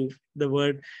 John 2. The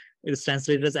word is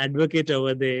translated as advocate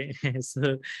over there.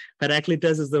 So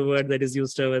Paracletus is the word that is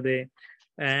used over there.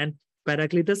 And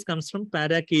Paracletus comes from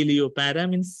parakaleo. Para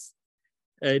means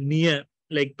near,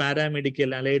 like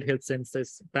paramedical, allied health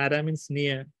sciences. Para means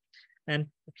near. And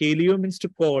kaleo means to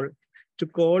call. To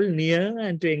call near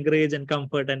and to encourage and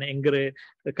comfort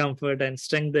and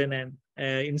strengthen and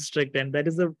instruct. And that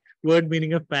is the word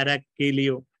meaning of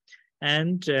parakaleo.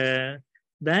 And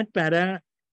that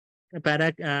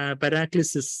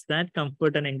paraclesis, that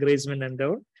comfort and encouragement and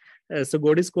all. So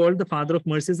God is called the Father of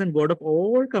mercies and God of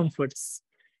all comforts.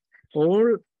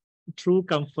 All true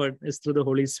comfort is through the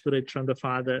Holy Spirit from the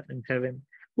Father in heaven,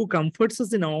 who comforts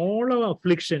us in all our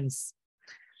afflictions.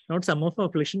 Not some of our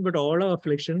affliction, but all our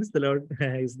afflictions, the Lord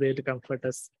is there to comfort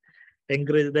us.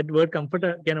 Encourage. That word comfort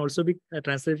can also be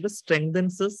translated as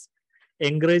strengthens us,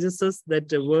 encourages us.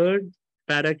 That word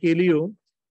parakaleo,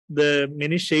 the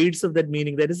many shades of that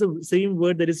meaning. That is the same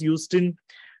word that is used in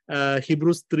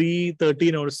Hebrews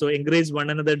 3:13 also. Encourage one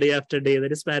another day after day.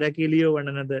 That is parakaleo one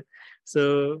another.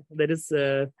 So that is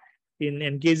In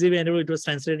NKJV, it was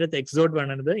translated as exhort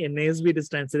one another. In NASB, it is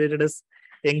translated as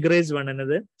encourage one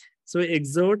another. So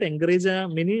exhort, encourage are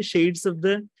many shades of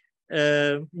the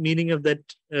meaning of that,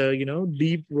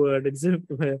 deep word. It's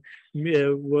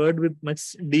a word with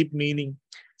much deep meaning.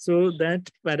 So that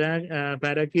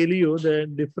parakaleo, the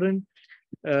different,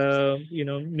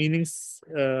 meanings,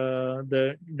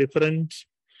 the different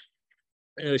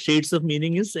shades of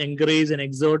meaning is encourage and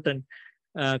exhort and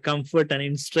comfort and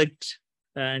instruct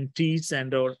and teach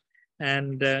and all.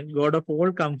 And God of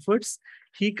all comforts,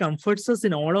 he comforts us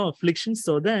in all our afflictions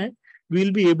so that we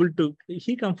will be able to,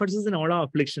 he comforts us in all our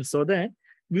afflictions so that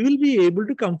we will be able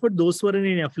to comfort those who are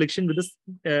in affliction with us,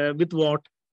 with what?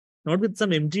 Not with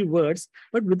some empty words,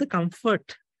 but with the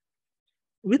comfort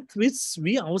with which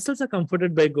we ourselves are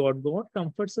comforted by God. God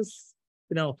comforts us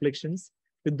in our afflictions.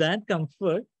 With that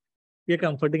comfort, we are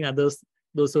comforting others,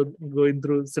 those who are going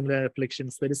through similar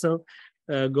afflictions. That is how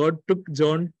God took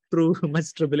John through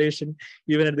much tribulation,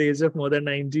 even at the age of more than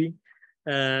 90,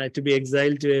 to be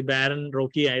exiled to a barren,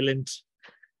 rocky island,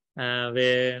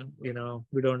 where, we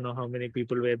don't know how many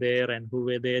people were there and who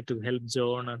were there to help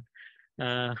John,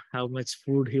 and how much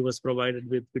food he was provided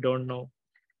with, we don't know.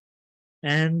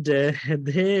 And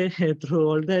through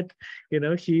all that,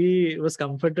 he was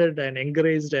comforted and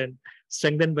encouraged and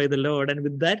strengthened by the Lord. And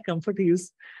with that comfort, he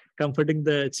is comforting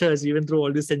the church even through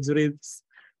all these centuries,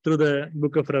 through the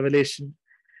book of Revelation.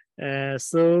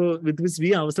 So with which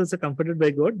we ourselves are comforted by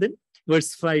God. Then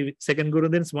verse 5, 2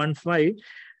 Corinthians 1:5.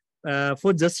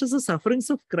 For just as the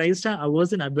sufferings of Christ are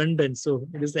ours in abundance. So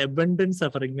it is abundant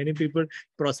suffering. Many people,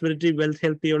 prosperity, wealth,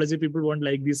 health, theology, people won't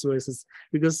like these verses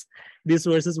because these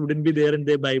verses wouldn't be there in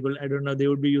their Bible. I don't know, they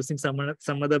would be using some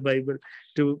other Bible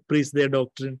to preach their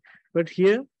doctrine. But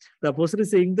here, the apostle is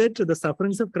saying that the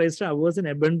sufferings of Christ are ours in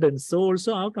abundance. So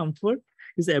also our comfort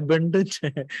is abundant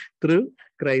through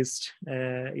Christ.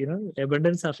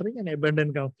 Abundant suffering and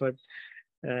abundant comfort.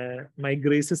 My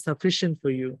grace is sufficient for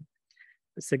you.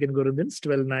 2 Corinthians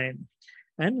 12:9.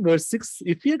 And verse 6,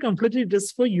 if you are comforted, it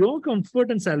is for your comfort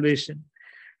and salvation.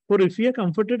 For if you are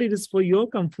comforted, it is for your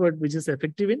comfort, which is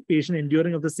effective in patient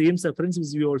enduring of the same sufferings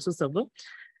which you also suffer.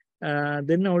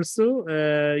 Then also,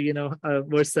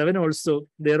 verse 7 also,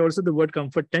 there also the word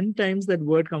comfort. 10 times that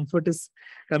word comfort is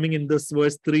coming in this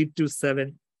verse 3 to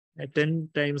 7. 10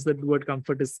 times that word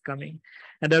comfort is coming.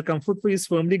 And our comfort for you is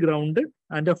firmly grounded,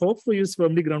 and our hope for you is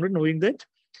firmly grounded, knowing that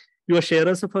you are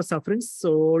sharers of our sufferings,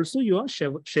 so also you are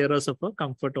sharers of our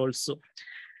comfort also.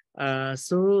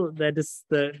 So that is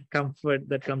the comfort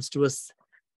that comes to us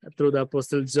through the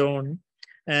Apostle John.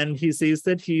 And he says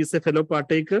that he is a fellow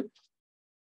partaker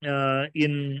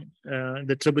in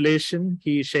the tribulation.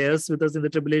 He shares with us in the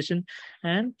tribulation.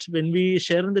 And when we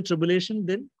share in the tribulation,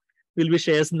 then we'll be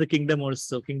shares in the kingdom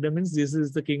also. Kingdom means Jesus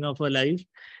is the king of our life.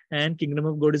 And kingdom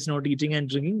of God is not eating and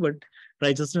drinking, but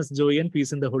righteousness, joy, and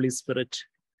peace in the Holy Spirit.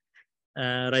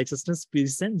 Righteousness,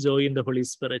 peace, and joy in the Holy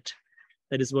Spirit.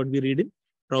 That is what we read in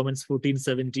Romans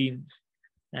 14:17.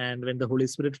 And when the Holy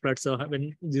Spirit floods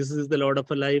when Jesus is the Lord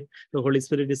of our life, the Holy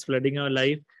Spirit is flooding our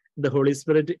life. The Holy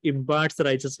Spirit imparts the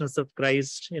righteousness of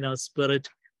Christ in our spirit,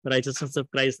 the righteousness of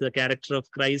Christ, the character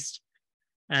of Christ.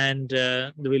 And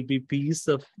there will be peace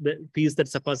that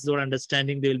surpasses all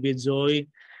understanding. There will be joy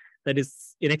that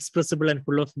is inexpressible and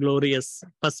full of glory. As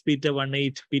 1 Peter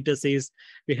 1:8, Peter says,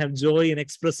 we have joy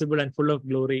inexpressible and full of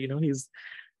glory.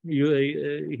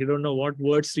 You don't know what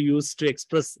words to use to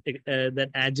express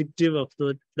that adjective of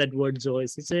that word joy.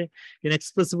 So it's a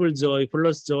inexpressible joy, full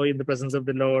of joy in the presence of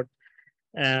the Lord.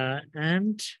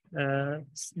 And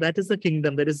that is the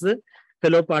kingdom. That is the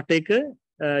fellow partaker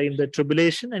in the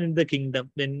tribulation and in the kingdom.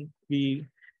 When we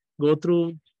go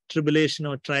through tribulation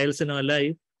or trials in our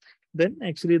life, then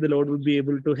actually the Lord would be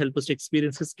able to help us to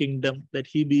experience his kingdom, that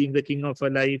he being the king of our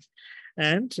life.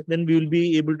 And then we will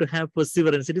be able to have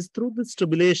perseverance. It is through this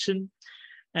tribulation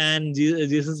and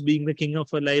Jesus being the king of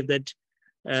our life that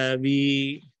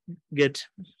we get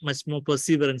much more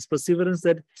perseverance. Perseverance,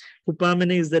 that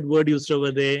hupamene is that word used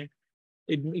over there.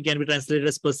 It can be translated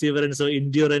as perseverance or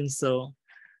endurance or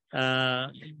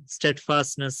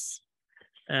steadfastness,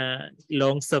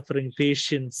 long-suffering,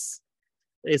 patience.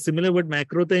 A similar word,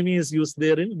 macrothymia, is used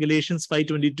there in Galatians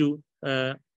 5:22,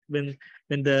 when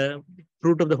the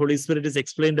fruit of the Holy Spirit is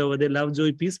explained over there: love,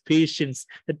 joy, peace, patience.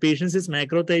 That patience is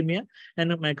macrothymia,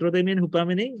 and macrothymia and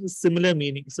hupamene is similar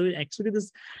meaning. So actually,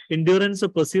 this endurance or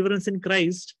perseverance in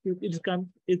Christ,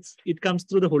 it comes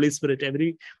through the Holy Spirit.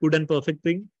 Every good and perfect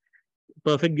thing,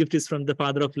 perfect gift is from the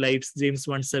Father of lights, James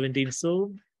 1:17.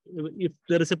 So if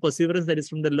there is a perseverance that is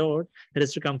from the Lord, that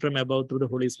has to come from above through the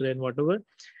Holy Spirit, and whatever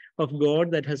of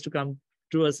God that has to come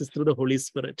to us is through the Holy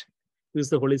Spirit. because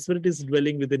the Holy Spirit is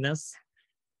dwelling within us.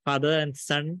 Father and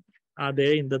Son are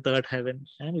there in the third heaven.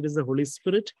 And it is the Holy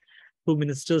Spirit who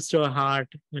ministers to our heart,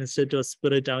 ministers to our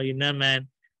spirit, our inner man,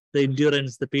 the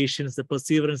endurance, the patience, the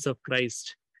perseverance of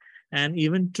Christ. And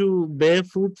even to bear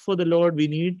fruit for the Lord, we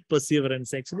need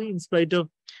perseverance. Actually, in spite of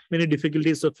many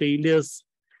difficulties or failures,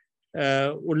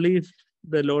 only if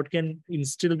the Lord can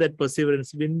instill that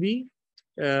perseverance. When we,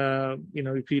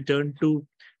 if we turn to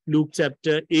Luke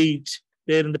chapter 8,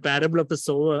 there in the parable of the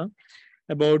sower,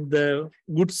 about the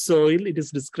good soil, it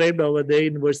is described over there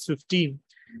in verse 15.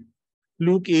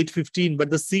 Luke 8:15. But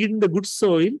the seed in the good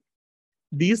soil,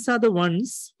 these are the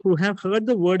ones who have heard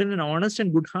the word in an honest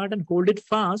and good heart and hold it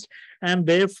fast and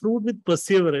bear fruit with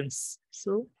perseverance.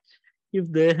 So if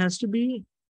there has to be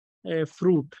a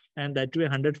fruit, and that to a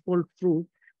 100-fold fruit,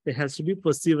 there has to be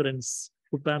perseverance.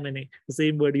 Upamene, the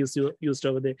same word is used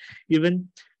over there. Even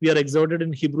we are exhorted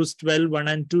in Hebrews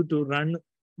 12:1-2 to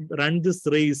run this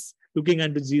race looking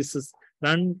unto Jesus.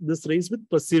 Run this race with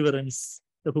perseverance.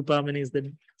 The hupamene is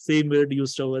the same word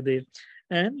used over there.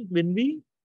 And when we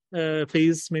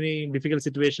face many difficult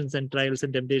situations and trials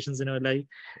and temptations in our life,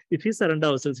 if we surrender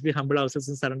ourselves, if we humble ourselves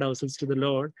and surrender ourselves to the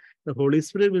Lord, the Holy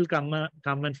Spirit will come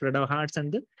and flood our hearts.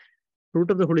 And the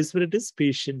fruit of the Holy Spirit is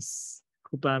patience,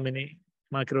 hupamene,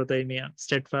 macrothymia,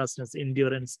 steadfastness,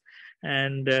 endurance.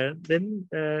 And then,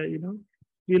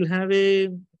 we'll have a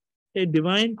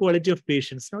divine quality of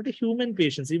patience, not a human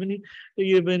patience.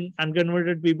 Even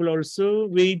unconverted people also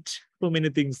wait for many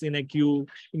things in a queue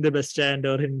in the bus stand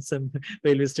or in some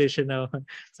railway station or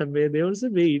somewhere. They also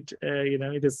wait.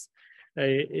 It is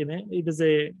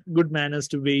a good manners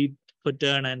to wait for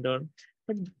turn and all.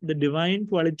 But the divine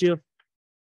quality of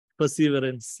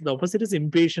perseverance, the opposite is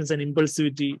impatience and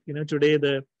impulsivity.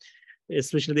 Today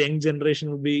especially the young generation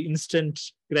will be instant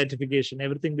gratification.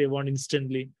 Everything they want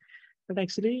instantly. But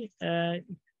actually,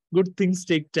 good things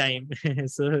take time.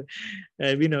 So,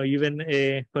 we know even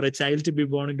for a child to be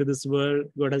born into this world,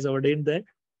 God has ordained that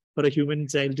for a human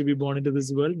child to be born into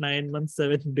this world, 9 months,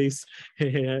 7 days,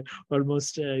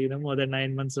 almost, more than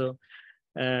 9 months or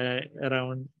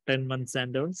around 10 months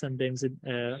and on. Sometimes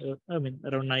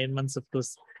around 9 months, of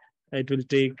course, it will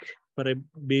take for a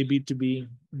baby to be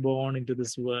born into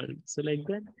this world. So like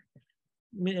that.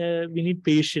 We need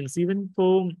patience, even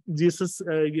for Jesus'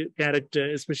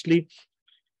 character, especially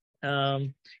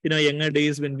younger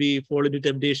days when we fall into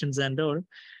temptations and all,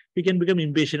 we can become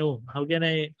impatient. Oh, how can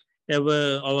I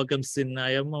ever overcome sin?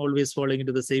 I am always falling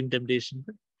into the same temptation.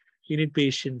 But you need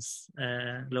patience,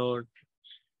 Lord.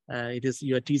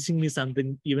 You are teaching me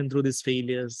something even through these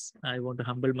failures. I want to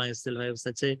humble myself. I was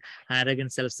such a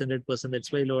arrogant, self-centered person. That's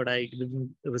why, Lord, I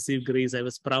didn't receive grace. I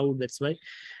was proud. That's why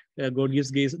God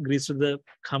gives grace to the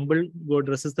humble. God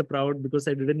dresses the proud, because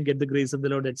I didn't get the grace of the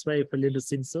Lord. That's why I fell into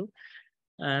sin. So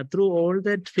through all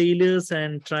that failures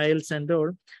and trials and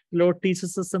all, Lord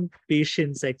teaches us some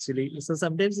patience actually. So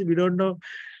sometimes we don't know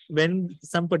when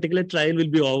some particular trial will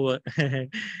be over.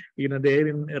 There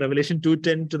in Revelation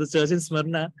 2:10 to the church in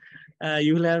Smyrna,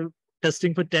 you will have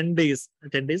testing for 10 days.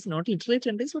 10 days, not literally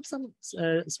 10 days, but some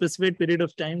specific period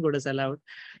of time God has allowed.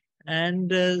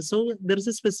 And so there is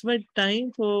a specified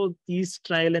time for each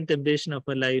trial and temptation of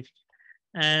our life.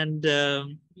 And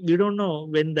we don't know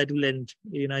when that will end.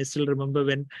 I still remember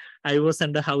when I was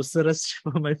under house arrest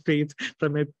for my faith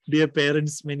from my dear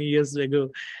parents many years ago,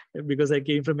 because I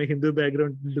came from a Hindu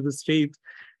background into this faith.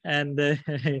 And,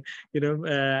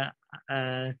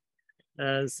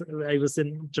 so I was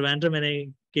in Trivandrum when I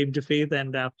came to faith,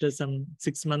 and after some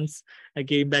 6 months, I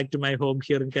came back to my home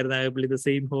here in Karunagappally, the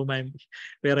same home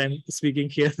where I'm speaking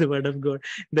here, the word of God.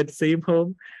 That same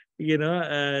home,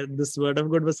 this word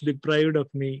of God was deprived of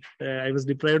me. I was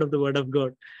deprived of the word of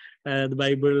God. The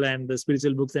Bible and the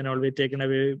spiritual books and all were taken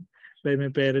away by my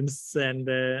parents, and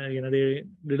they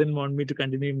didn't want me to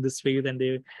continue in this faith, and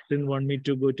they didn't want me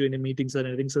to go to any meetings or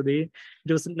anything. So it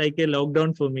was like a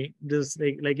lockdown for me, just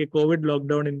like a COVID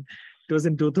lockdown. It was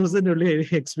in 2000 only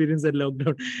I experienced that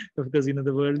lockdown. Of course,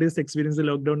 the world is experiencing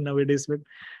a lockdown nowadays, but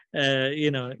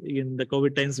in the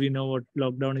COVID times we know what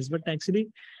lockdown is. But actually,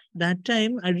 that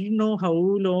time I didn't know how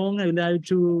long I will have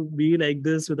to be like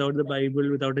this without the Bible,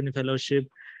 without any fellowship.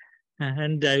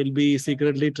 And I will be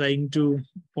secretly trying to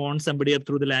phone somebody up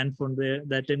through the land phone.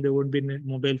 That time there won't be a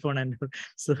mobile phone, and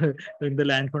so in the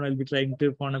land phone I'll be trying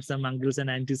to phone up some uncles and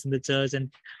aunties in the church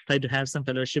and try to have some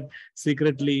fellowship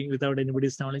secretly without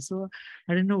anybody's knowledge. So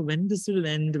I don't know when this will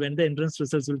end, when the entrance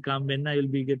results will come, when I will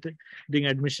be getting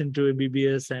admission to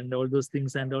MBBS and all those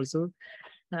things. And also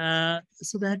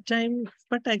So that time,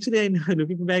 but actually, I know,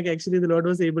 looking back, actually, the Lord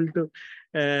was able to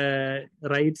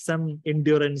write some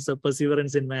endurance or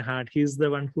perseverance in my heart. He's the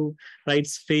one who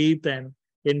writes faith and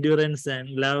endurance and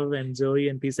love and joy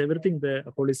and peace, everything. The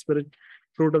Holy Spirit,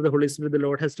 fruit of the Holy Spirit, the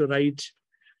Lord has to write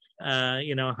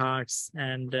in our hearts.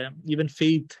 And even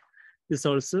faith is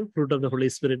also fruit of the Holy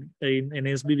Spirit. In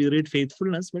NASB, we read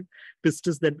faithfulness, but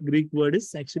pistis, that Greek word,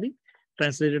 is actually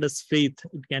translated as faith.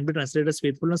 It can be translated as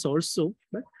faithfulness also,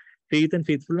 but faith and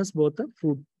faithfulness both are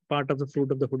fruit, part of the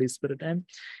fruit of the Holy Spirit. And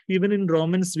even in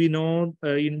Romans, we know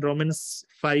in Romans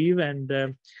 5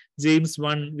 and James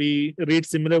 1, we read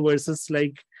similar verses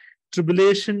like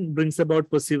tribulation brings about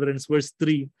perseverance. Verse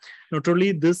 3. Not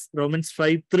only this, Romans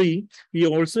 5:3, we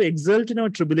also exult in our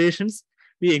tribulations.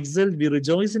 We exult, we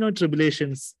rejoice in our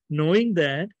tribulations, knowing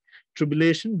that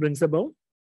tribulation brings about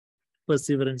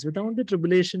perseverance. Without the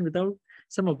tribulation, without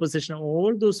some opposition,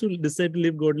 all those who decide to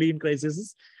live godly in Christ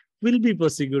Jesus will be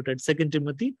persecuted. 2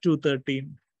 Timothy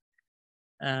 2:13.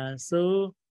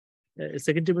 2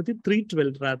 Timothy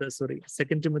 3:12 rather, sorry.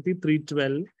 2 Timothy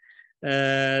 3:12.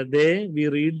 There we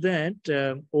read that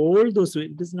all those who,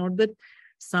 it is not that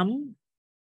some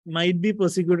might be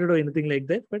persecuted or anything like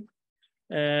that, but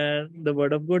the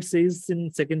word of God says in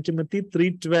 2 Timothy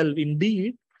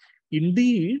 3:12,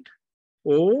 indeed,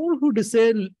 all who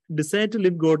desire to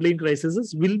live godly in Christ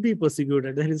Jesus will be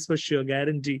persecuted. That is for sure,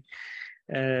 guarantee.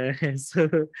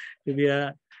 So we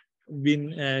are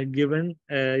been given,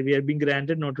 we have been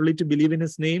granted not only to believe in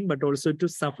His name, but also to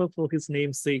suffer for His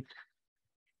name's sake.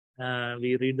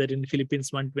 We read that in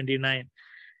Philippians 1:29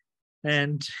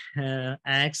 and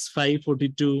Acts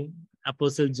 5:42.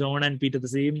 Apostle John and Peter, the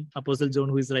same Apostle John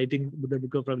who is writing the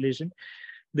book of Revelation,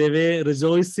 they were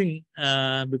rejoicing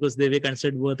because they were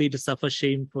considered worthy to suffer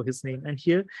shame for His name. And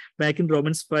here, back in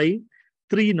Romans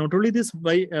 5:3, not only this,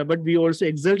 but we also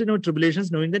exult in our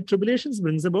tribulations, knowing that tribulations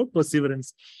brings about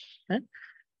perseverance. And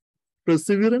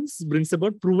perseverance brings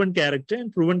about proven character,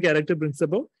 and proven character brings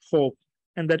about hope.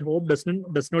 And that hope does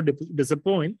not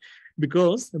disappoint,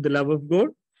 because the love of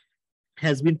God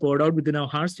has been poured out within our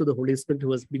hearts through the Holy Spirit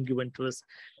who has been given to us.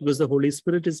 Because the Holy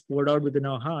Spirit is poured out within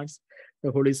our hearts,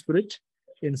 the Holy Spirit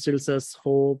instills us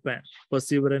hope and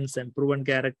perseverance and proven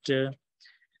character,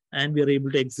 and we are able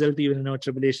to exult even in our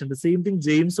tribulation. The same thing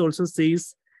James also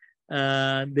says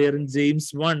there in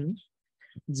James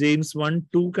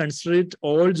 1:2, consider it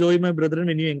all joy, my brethren,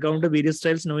 when you encounter various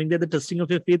trials, knowing that the testing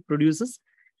of your faith produces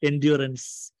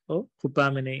endurance, or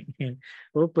hupamine,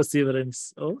 or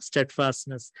perseverance, or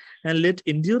steadfastness. And let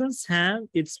endurance have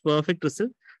its perfect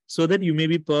result, so that you may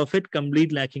be perfect,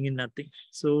 complete, lacking in nothing.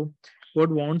 So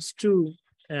God wants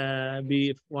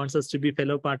us to be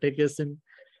fellow partakers in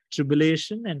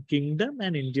tribulation and kingdom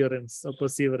and endurance or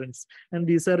perseverance. And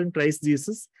these are in Christ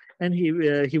Jesus. And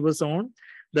he was on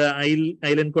the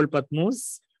island called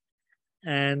Patmos.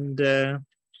 And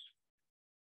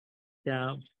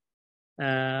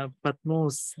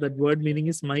Patmos, that word meaning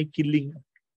is my killing.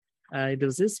 It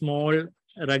was a small,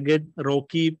 rugged,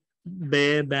 rocky,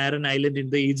 barren island in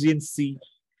the Aegean Sea.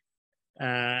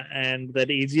 And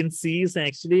that Aegean Sea is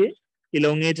actually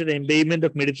elongated embayment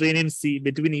of Mediterranean Sea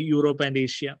between Europe and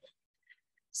Asia.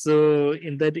 So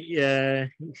in that,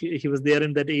 he was there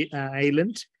in that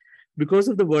island because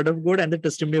of the word of God and the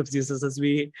testimony of Jesus, as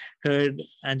we heard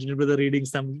Anthony brother reading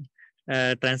some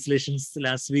translations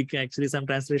last week. Actually, some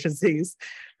translation says,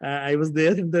 I was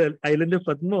there in the island of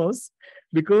Patmos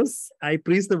because I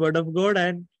preached the word of God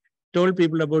and told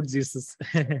people about Jesus.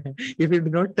 If we do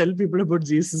not tell people about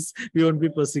Jesus, we won't be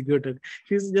persecuted.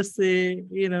 He's just say,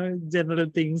 general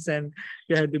things, and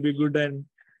you have to be good and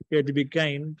you have to be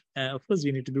kind. Of course,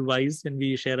 we need to be wise when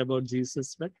we share about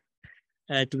Jesus, but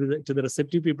to the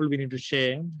receptive people, we need to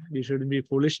share. We shouldn't be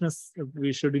foolishness.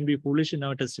 We shouldn't be foolish in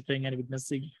our testifying and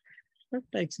witnessing. But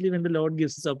actually, when the Lord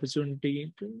gives us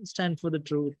opportunity to stand for the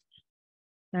truth,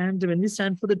 and when we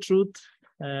stand for the truth,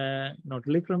 not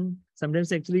only from,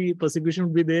 sometimes actually persecution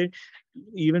would be there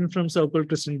even from so-called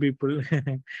Christian people,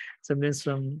 sometimes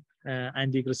from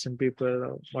anti-Christian people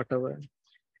or whatever.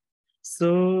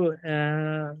 So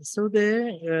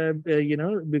there,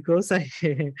 because I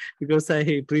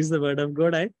preach the word of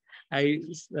God, I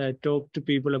talk to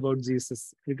people about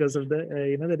Jesus because of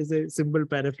the that is a simple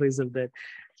paraphrase of that.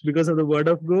 Because of the word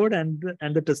of God and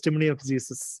the testimony of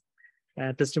Jesus.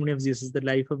 Testimony of Jesus, the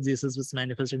life of Jesus was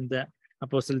manifested in the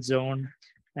Apostle John,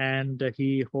 and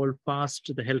he held fast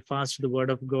to the word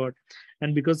of God.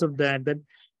 And because of that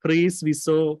phrase we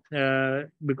saw,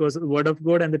 because of the word of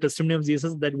God and the testimony of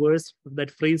Jesus,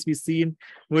 that phrase we see in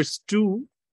verse 2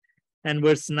 and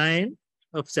verse 9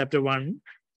 of chapter 1,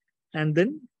 and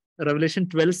then Revelation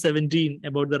 12:17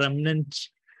 about the remnant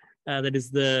that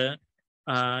is the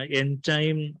end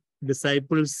time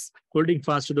disciples holding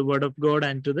fast to the word of God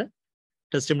and to the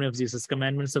testimony of Jesus,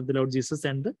 commandments of the Lord Jesus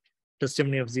and the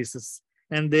testimony of Jesus.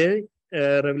 And there,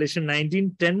 Revelation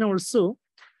 19:10 also,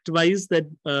 twice that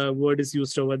word is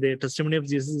used over there. Testimony of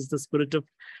Jesus is the spirit of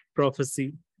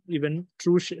prophecy. Even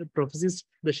true prophecy is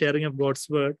the sharing of God's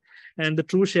word. And the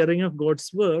true sharing of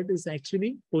God's word is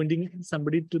actually pointing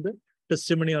somebody to the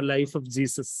testimony or life of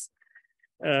Jesus.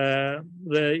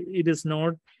 It is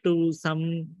not to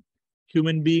some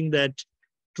human being that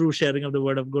true sharing of the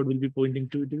word of God will be pointing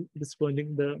to. It is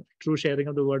pointing, the true sharing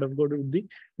of the word of God will be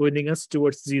pointing us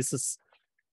towards Jesus.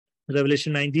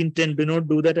 Revelation 19:10, do not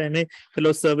do that. I am a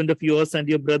fellow servant of yours and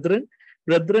your brethren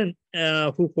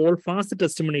who hold fast the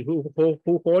testimony, who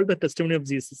hold the testimony of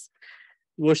Jesus.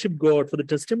 Worship God, for the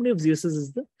testimony of Jesus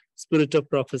is the spirit of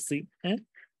prophecy. And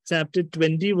chapter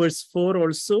 20, verse 4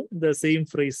 also, the same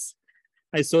phrase.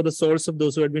 I saw the souls of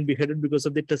those who had been beheaded because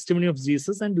of the testimony of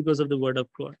Jesus and because of the word of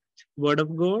God. Word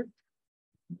of God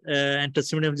and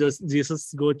testimony of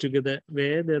Jesus go together.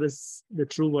 Where there is the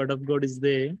true word of God is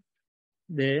there,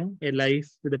 a life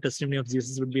with the testimony of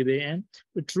Jesus would be there. And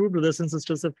the true brothers and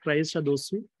sisters of Christ are those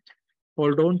who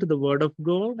hold on to the word of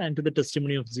God and to the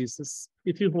testimony of Jesus.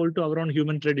 If you hold to our own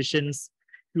human traditions,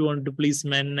 you want to please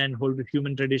men and hold to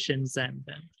human traditions, and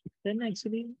then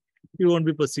actually you won't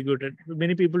be persecuted.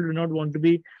 Many people do not want to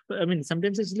be, I mean,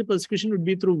 sometimes actually persecution would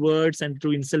be through words and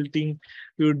through insulting.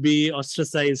 You would be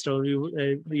ostracized, or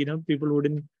people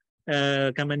wouldn't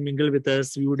come and mingle with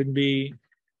us. We wouldn't be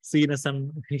seen as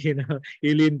some,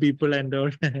 alien people and all.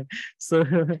 So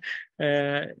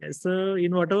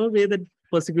in whatever way that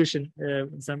persecution,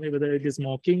 whether it is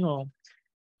mocking or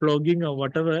flogging or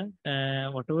whatever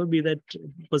be that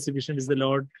persecution is the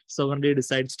Lord sovereignly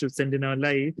decides to send in our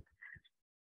life.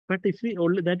 But if we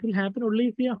only, that will happen only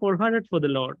if we are wholehearted for the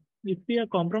Lord. If we are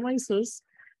compromisers,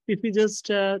 if we just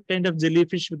kind of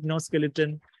jellyfish with no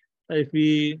skeleton, if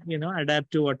we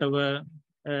adapt to whatever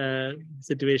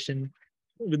situation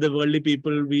with the worldly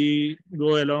people, we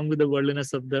go along with the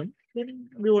worldliness of them, then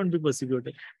we won't be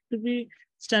persecuted. If we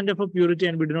stand up for purity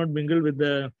and we do not mingle with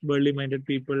the worldly-minded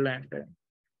people, and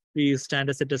we stand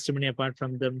as a testimony apart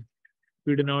from them,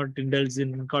 we do not indulge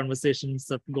in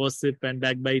conversations of gossip and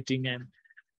backbiting and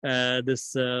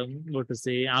arguments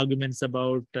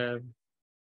about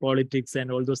politics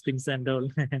and all those things and all.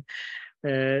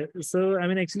 So, I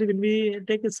mean, actually, when we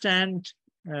take a stand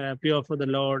pure for the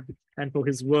Lord and for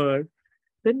His word,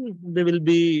 then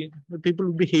people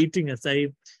will be hating us.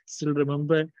 I still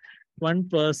remember one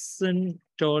person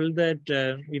told that,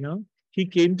 he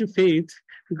came to faith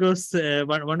because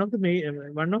one of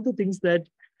the things that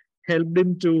helped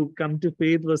him to come to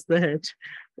faith was that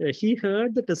he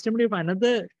heard the testimony of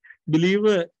another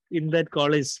believer in that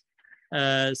college.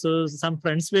 So some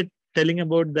friends were telling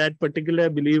about that particular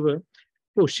believer.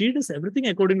 Oh, she does everything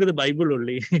according to the Bible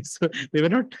only. So they were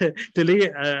not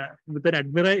telling with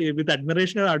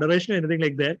admiration or adoration or anything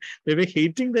like that. They were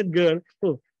hating that girl.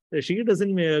 Oh, she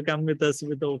doesn't come with us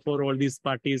for all these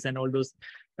parties and all those,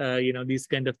 these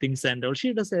kind of things and all.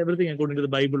 She does everything according to the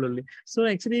Bible only. So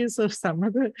actually, some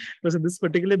other person, this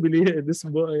particular believer, this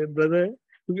brother,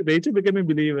 who later became a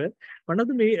believer. One of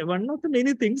the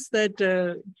many things that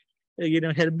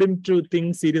helped him to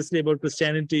think seriously about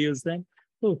Christianity is that,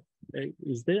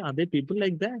 are there people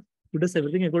like that who does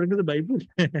everything according to the Bible?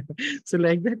 So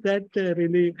like that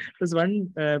really was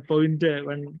one point.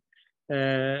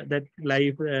 That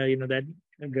life, that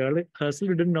girl herself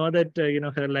didn't know that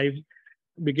her life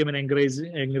became an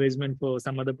encouragement for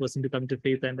some other person to come to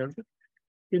faith. And also,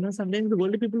 sometimes the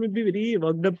worldly people will be very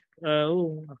worked up.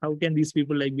 How can these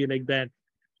people be like that?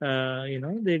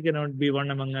 They cannot be one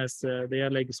among us. They are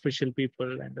like special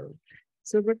people and all.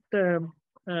 So, but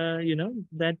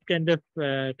that kind of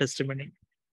testimony,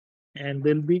 and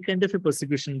there'll be kind of a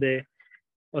persecution there,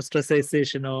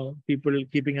 ostracization, or people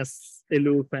keeping us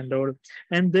aloof and all.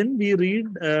 And then we read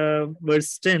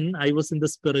verse 10, I was in the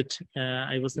spirit.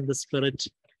 I was in the spirit.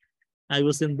 I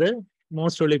was in the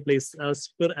most holy place. I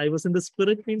was in the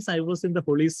spirit means I was in the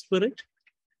Holy Spirit.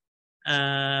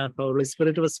 The Holy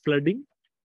Spirit was flooding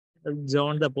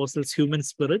John the Apostle's human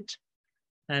spirit,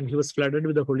 and he was flooded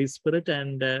with the Holy Spirit,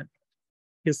 and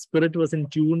his spirit was in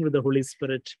tune with the Holy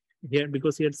Spirit.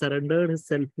 Because he had surrendered his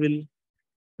self-will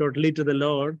totally to the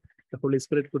Lord, the Holy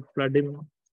Spirit could flood him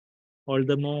all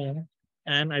the more.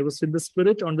 And I was in the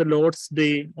Spirit on the Lord's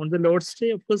day. On the Lord's day,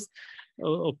 of course,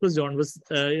 John was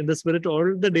in the Spirit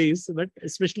all the days, but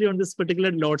especially on this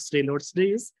particular Lord's day. Lord's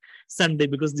day is Sunday,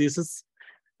 because Jesus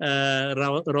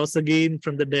rose again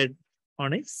from the dead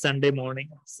on a Sunday morning.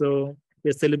 So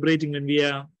we are celebrating when we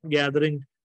are gathering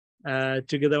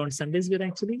together on Sundays, we're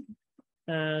actually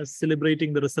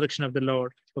celebrating the resurrection of the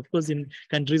Lord. Of course, in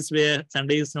countries where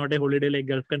Sunday is not a holiday, like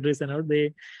Gulf countries and all,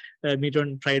 they meet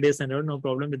on Fridays and all, no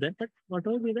problem with that. But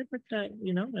whatever be that, but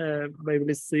Bible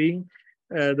is saying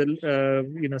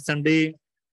Sunday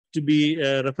to be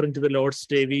referring to the Lord's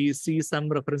Day. We see some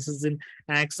references in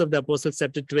Acts of the Apostles,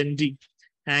 chapter 20,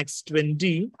 Acts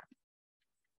 20,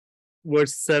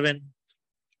 verse 7.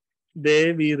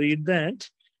 There we read that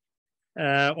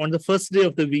on the first day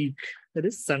of the week, that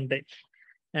is Sunday.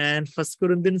 And 1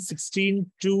 Corinthians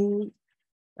 16 to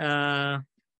 1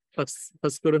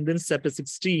 Corinthians chapter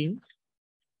 16,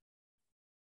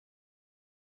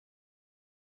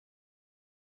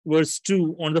 verse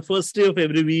 2, on the first day of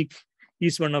every week,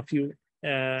 each one of you,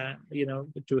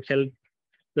 to help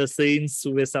the saints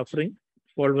who were suffering.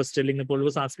 Paul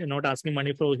was asking, not asking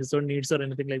money for his own needs or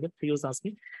anything like that. He was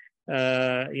asking,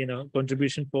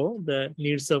 contribution for the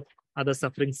needs of other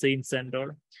suffering saints and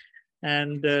all.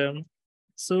 And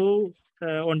so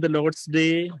on the Lord's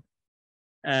Day,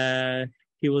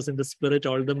 he was in the Spirit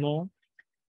all the more.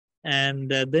 And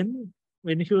then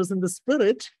when he was in the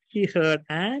Spirit, he heard,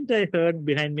 and I heard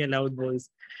behind me a loud voice.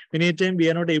 Many times we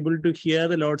are not able to hear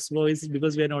the Lord's voice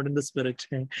because we are not in the Spirit.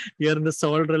 We are in the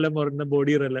soul realm or in the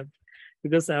body realm.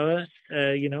 Because our,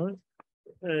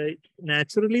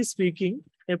 naturally speaking,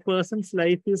 a person's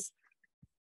life is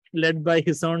led by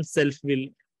his own self-will.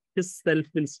 His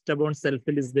self-will, stubborn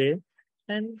self-will is there.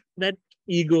 And that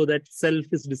ego, that self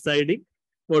is deciding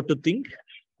what to think,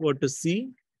 what to see,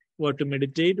 what to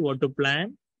meditate, what to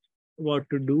plan, what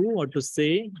to do, what to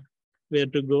say, where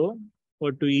to go,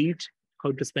 what to eat,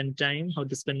 how to spend time, how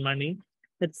to spend money.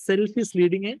 That self is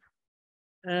leading it.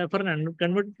 For an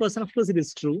unconverted person, of course, it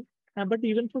is true. But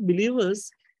even for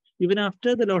believers, even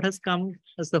after the Lord has come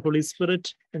as the Holy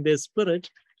Spirit and their spirit,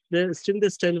 still the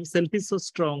self is so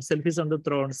strong. Self is on the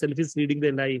throne. Self is leading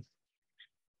their life.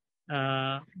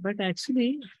 But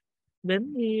actually,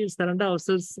 when we surrender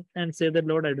ourselves and say that,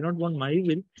 Lord, I do not want my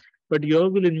will, but your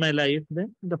will in my life,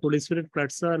 then the Holy Spirit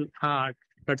floods our heart,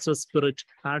 floods our spirit.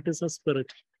 Heart is a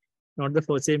spirit, not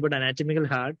the same, but anatomical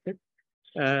heart. But,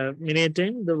 many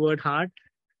times the word heart,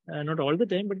 not all the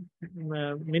time, but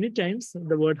many times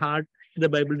the word heart in the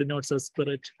Bible denotes our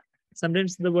spirit.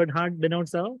 Sometimes the word heart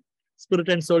denotes our spirit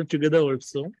and soul together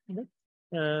also. But,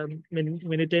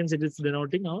 many times it is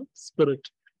denoting our spirit,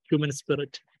 human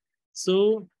spirit.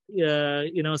 So,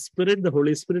 spirit, the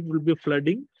Holy Spirit will be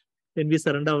flooding when we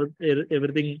surrender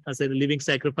everything as a living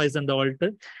sacrifice on the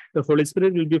altar. The Holy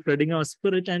Spirit will be flooding our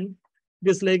spirit, and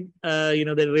just like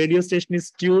the radio station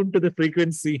is tuned to the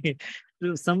frequency,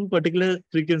 to some particular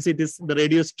frequency. It is the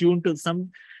radio is tuned to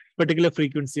some particular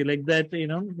frequency, like that.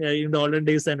 In the olden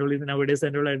days and all, nowadays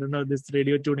and all, I don't know this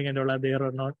radio tuning and all are there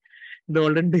or not. In the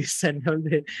olden days and all,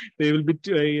 they will be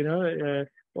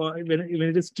or when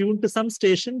it is tuned to some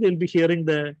station, they'll be hearing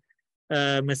the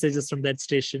messages from that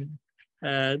station.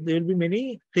 There will be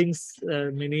many things,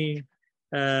 many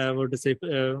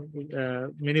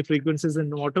frequencies,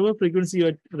 and whatever frequency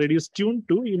your radio is tuned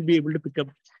to, you'll be able to pick up.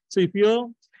 So if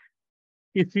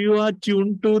you are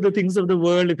tuned to the things of the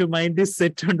world, if your mind is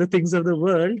set on the things of the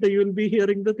world, you will be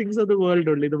hearing the things of the world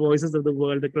only, the voices of the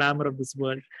world, the clamor of this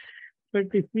world. But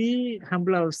if we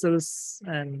humble ourselves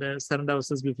and surrender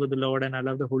ourselves before the Lord and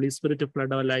allow the Holy Spirit to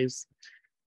flood our lives,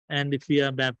 and if we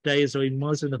are baptized or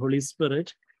immersed in the Holy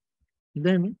Spirit,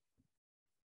 then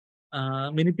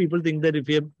many people think that if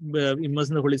we are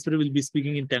immersed in the Holy Spirit, we'll be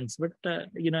speaking in tongues. But,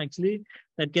 actually,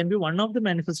 that can be one of the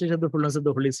manifestations of the fullness of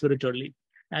the Holy Spirit only.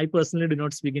 I personally do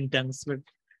not speak in tongues, but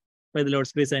by the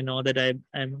Lord's grace, I know that I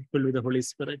am filled with the Holy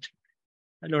Spirit.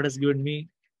 The Lord has given me,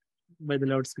 by the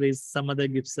Lord's grace, some other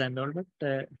gifts and all, but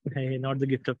not the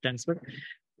gift of tongues. But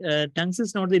tongues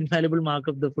is not the infallible mark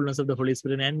of the fullness of the Holy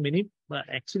Spirit. And many,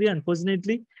 actually,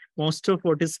 unfortunately, most of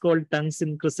what is called tongues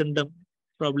in Christendom,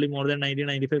 probably more than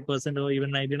 90-95% or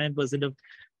even 99% of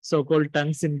so-called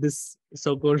tongues in this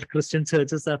so-called Christian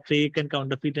churches are fake and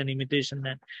counterfeit and imitation,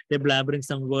 and they're blabbering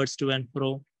some words to and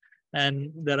fro.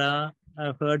 And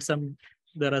I've heard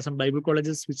there are some Bible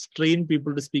colleges which train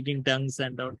people to speak in tongues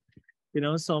and all.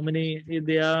 So many,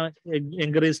 they are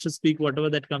encouraged to speak whatever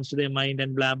that comes to their mind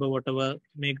and blabber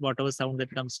make whatever sound that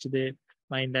comes to their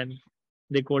mind, and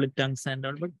they call it tongues and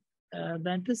all. But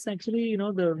that is actually,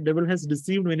 the devil has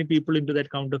deceived many people into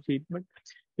that counterfeit. But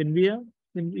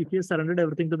if we surrendered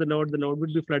everything to the Lord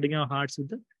would be flooding our hearts with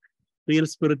the real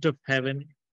spirit of heaven,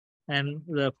 and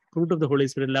the fruit of the Holy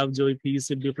Spirit, love, joy, peace,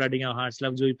 will be flooding our hearts.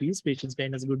 Love, joy, peace, patience,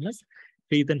 kindness, goodness,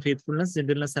 faith and faithfulness,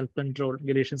 gentleness, self-control.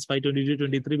 Galatians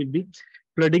 5:22-23 will be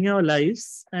flooding our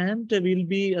lives, and we'll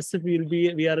be as if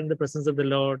we are in the presence of the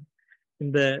Lord.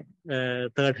 in the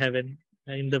third heaven.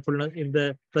 In the fullness, in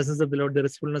the presence of the Lord, there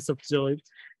is fullness of joy,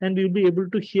 and we'll be able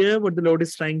to hear what the Lord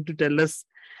is trying to tell us.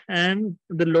 And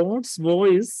the Lord's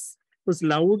voice was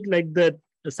loud like the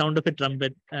sound of a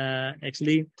trumpet.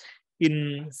 Actually,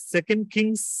 in Second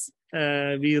Kings,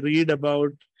 we read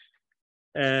about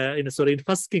in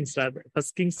First Kings rather,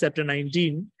 First Kings chapter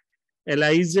 19.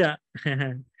 Elijah,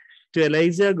 to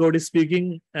Elijah, God is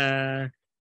speaking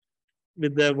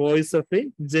with the voice of a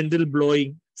gentle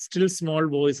blowing, still small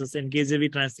voices.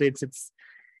 NKJV translates it.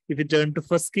 If you turn to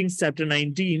First Kings chapter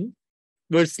 19,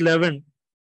 verse 11,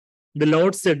 the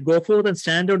Lord said, "Go forth and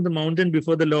stand on the mountain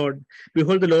before the Lord.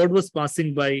 Behold, the Lord was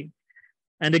passing by,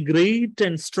 and a great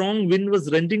and strong wind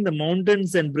was rending the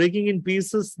mountains and breaking in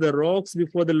pieces the rocks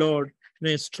before the Lord."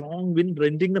 A strong wind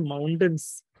rending the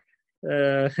mountains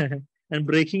and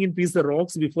breaking in pieces the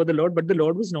rocks before the Lord, but the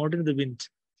Lord was not in the wind.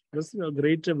 It was a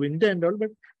great wind and all,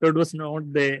 but the Lord was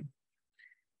not there.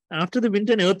 After the wind,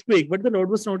 an earthquake, but the Lord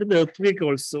was not in the earthquake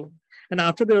also. And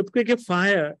after the earthquake, a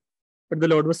fire, but the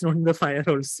Lord was not in the fire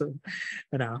also.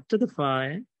 And after the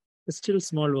fire, a still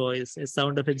small voice, a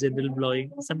sound of a gentle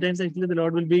blowing. Sometimes actually the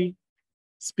Lord will be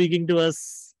speaking to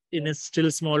us in a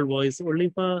still small voice. Only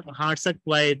if our hearts are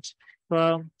quiet, if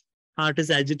our heart is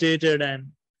agitated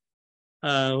and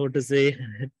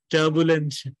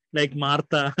turbulent, like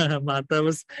Martha. Martha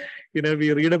was, we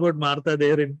read about Martha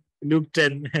there in Luke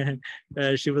 10.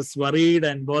 She was worried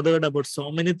and bothered about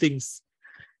so many things.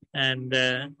 And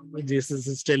Jesus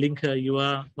is telling her, you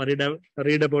are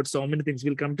worried about so many things.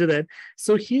 We'll come to that.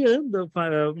 So here,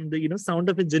 the sound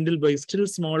of a gentle voice, still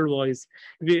small voice.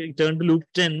 If we turn to Luke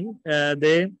 10,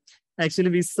 there actually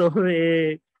we saw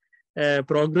a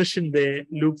progression there.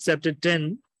 Luke chapter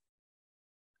 10,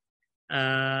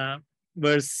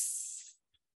 verse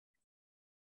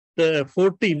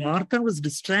 40. Martha was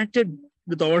distracted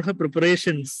with all her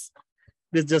preparations.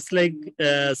 It's just like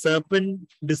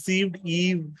serpent deceived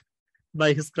Eve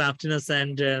by his craftiness,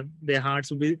 and their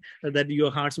hearts will be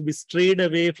your hearts will be strayed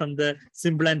away from the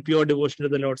simple and pure devotion to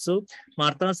the Lord. So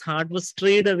Martha's heart was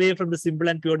strayed away from the simple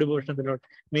and pure devotion to the Lord.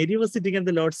 Mary was sitting at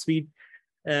the Lord's feet.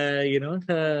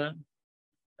 Her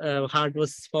heart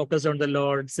was focused on the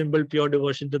Lord, simple pure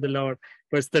devotion to the Lord.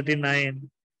 Verse 39.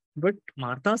 But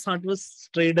Martha's heart was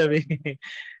strayed away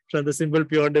from the simple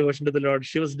pure devotion to the Lord.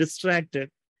 She was distracted.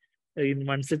 In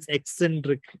one sense,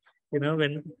 eccentric.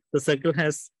 When the circle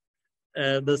has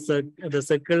the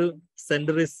circle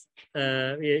center is,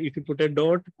 if you put a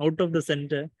dot out of the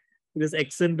center, it is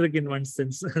eccentric in one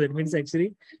sense. That means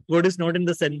actually God is not in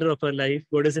the center of her life.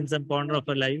 God is in some corner of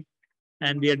her life,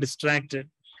 and we are distracted.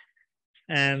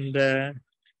 And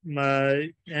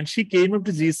she came up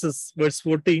to Jesus, verse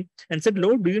 40, and said,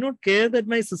 "Lord, do you not care that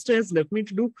my sister has left me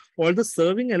to do all the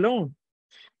serving alone?"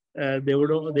 They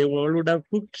all would have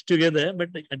cooked together, but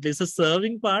at least the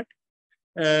serving part,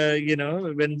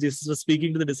 when Jesus was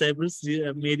speaking to the disciples,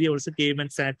 Mary also came and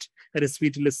sat at his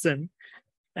feet to listen.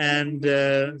 And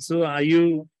so are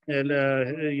you,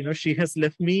 she has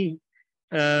left me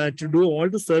to do all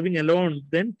the serving alone.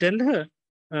 Then tell her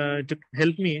to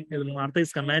help me. Martha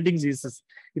is commanding Jesus.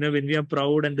 When we are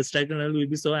proud and distracted, we'll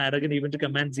be so arrogant even to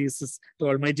command Jesus, to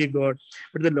Almighty God.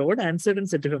 But the Lord answered and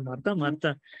said to her, "Martha,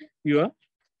 Martha, you are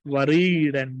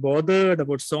worried and bothered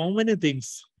about so many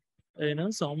things.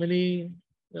 So many.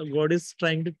 God is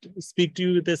trying to speak to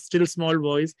you with a still small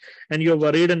voice, and you're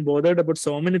worried and bothered about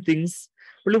so many things.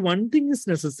 Only one thing is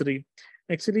necessary.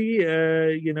 Actually,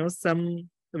 some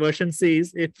version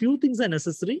says a few things are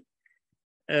necessary.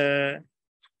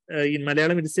 In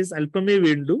Malayalam, it says "Alpame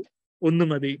vendu, onnu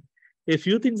madi." A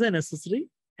few things are necessary.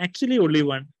 Actually, only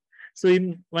one. So, in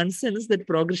one sense, that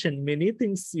progression, many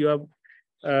things you're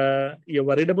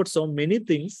worried about so many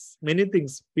things. Many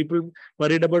things. People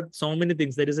worried about so many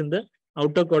things. That is in the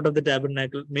outer court of the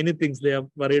tabernacle. Many things they are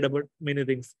worried about. Many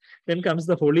things. Then comes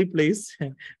the holy place.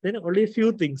 Then only a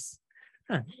few things.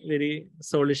 Very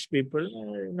soulish people.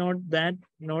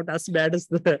 Not as bad as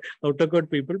the outer court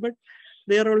people, but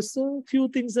there are also few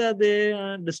things they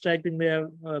are distracting. They are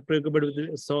preoccupied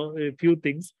with so a few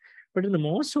things. But in the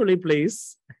most holy place,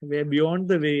 where beyond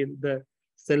the veil, the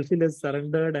self-will is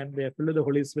surrendered, and they are filled with the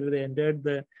Holy Spirit. They entered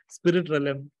the spirit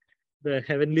realm, the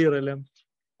heavenly realm,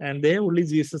 and there only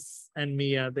Jesus and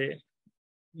me are there.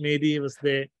 Mary was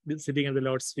there, sitting at the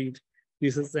Lord's feet.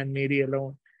 Jesus and Mary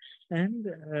alone, and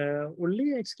only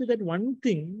actually that one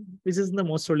thing, which is in the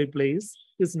most holy place,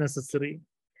 is necessary.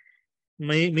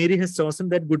 Mary has chosen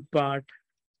that good part.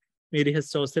 Mary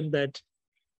has chosen that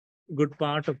good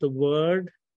part of the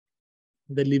word,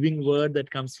 the living word that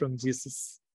comes from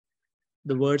Jesus.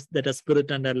 The words that are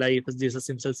spirit and are life, as Jesus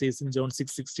himself says in John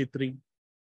 6:63.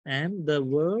 And the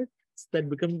word words that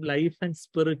become life and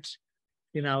spirit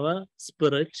in our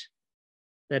spirit,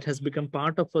 that has become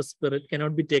part of our spirit,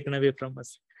 cannot be taken away from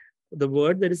us. The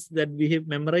word that we have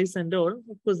memorized and all,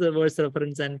 of course, the verse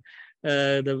reference and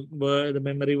the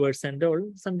memory words and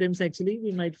all, sometimes actually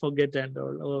we might forget and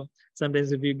all, or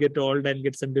sometimes if you get old and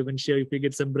get some dementia, if you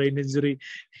get some brain injury,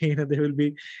 there will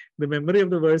be the memory of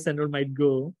the words and all might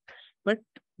go. But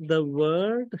the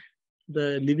word,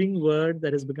 the living word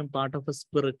that has become part of a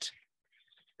spirit,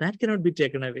 that cannot be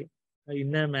taken away. The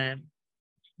inner man,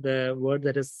 the word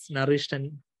that has nourished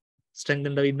and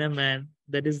strengthened the inner man,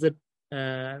 that is the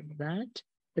that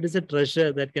is a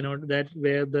treasure that cannot, that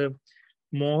where the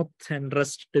moth and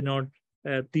rust do not,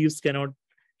 thieves cannot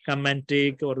come and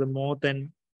take, or the moth and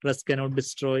rust cannot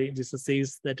destroy. Jesus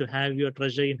says that to have your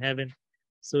treasure in heaven.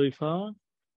 So if our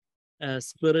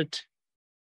spirit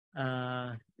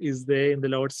is there in the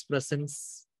Lord's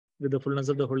presence with the fullness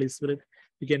of the Holy Spirit,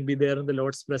 we can be there in the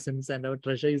Lord's presence, and our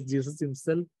treasure is Jesus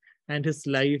himself and his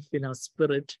life in our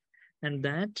spirit. And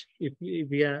that if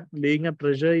we are laying up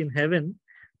treasure in heaven,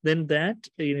 then that,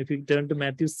 if you turn to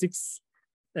Matthew 6,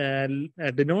 do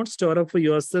not store up for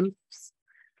yourselves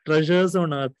treasures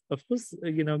on earth. Of course,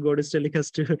 God is telling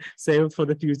us to save for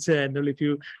the future. And if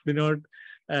you do not,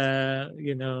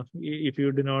 if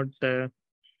you do not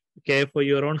care for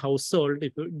your own household,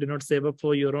 if you do not save up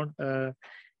for your own, 1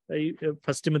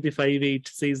 Timothy 5:8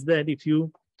 says that if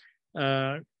you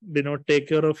do not take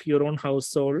care of your own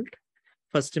household,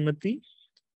 1 Timothy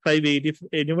 5:8, if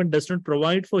anyone does not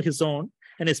provide for his own,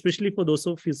 and especially for those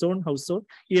of his own household,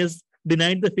 he has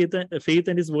denied the faith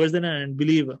and is worse than an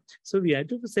unbeliever. So we have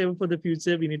to save up for the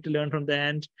future. We need to learn from the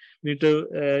end. We need to,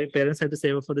 parents have to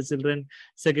save up for the children.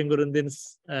 2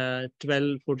 Corinthians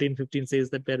 12:14-15 says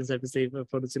that parents have to save up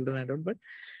for the children and all. But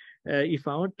if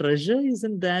our treasure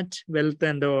isn't that wealth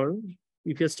and all,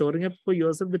 if you're storing up for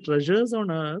yourself the treasures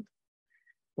on earth,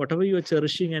 whatever you are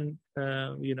cherishing and,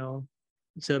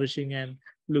 cherishing and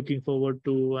looking forward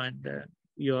to, and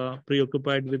you're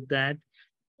preoccupied with that,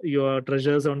 your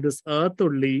treasures on this earth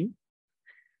only,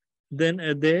 then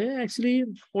they actually,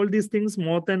 all these things,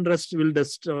 moth and rust will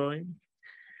destroy,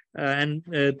 and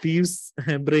thieves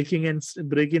break in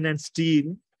and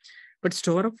steal. But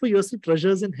store up for yourself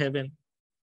treasures in heaven,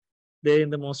 there in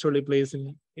the most holy place,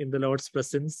 in the Lord's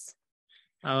presence.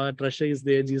 Our treasure is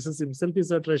there. Jesus himself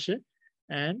is our treasure,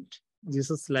 and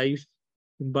Jesus' life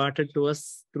imparted to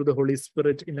us through the Holy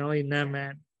Spirit in our inner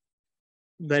man.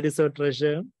 That is our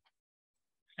treasure.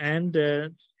 And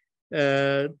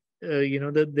where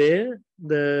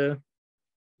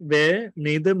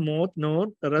neither moth nor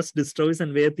rust destroys,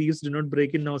 and where thieves do not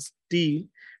break in nor steal,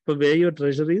 for where your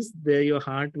treasure is, there your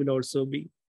heart will also be.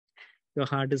 Your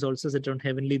heart is also set on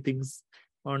heavenly things,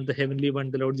 on the heavenly one,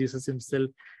 the Lord Jesus himself.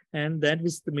 And that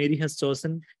which Mary has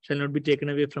chosen shall not be taken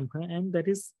away from her. And that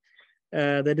is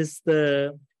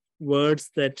the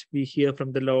words that we hear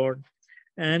from the Lord.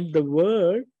 And the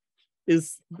word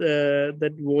is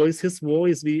that voice, his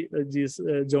voice.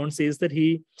 John says that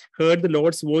he heard the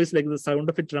Lord's voice like the sound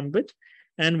of a trumpet.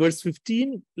 And verse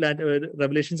 15,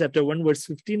 Revelation chapter 1, verse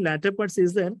 15, latter part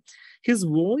says that his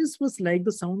voice was like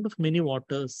the sound of many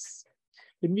waters.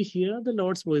 When we hear the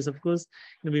Lord's voice, of course,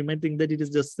 we might think that it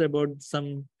is just about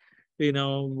some,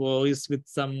 voice with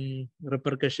some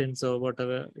repercussions or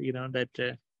whatever,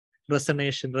 that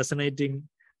resonating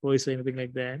voice or anything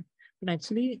like that. But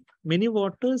actually, many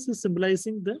waters is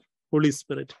symbolizing the Holy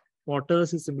Spirit.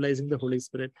 Waters is symbolizing the Holy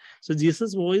Spirit. So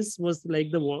Jesus' voice was like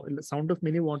the sound of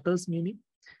many waters, meaning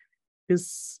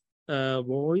his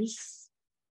voice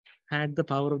had the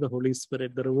power of the Holy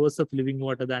Spirit, the rivers of living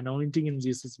water, the anointing in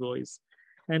Jesus' voice.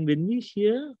 And when we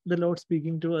hear the Lord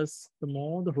speaking to us, the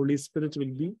more the Holy Spirit will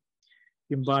be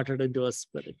imparted into our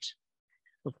spirit.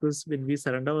 Of course, when we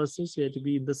surrender ourselves, we have to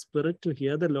be in the spirit to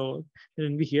hear the Lord. And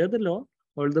when we hear the Lord,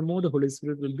 all the more the Holy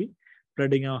Spirit will be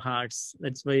flooding our hearts.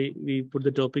 That's why we put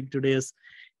the topic today as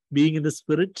being in the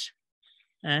spirit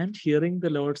and hearing the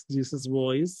Lord Jesus'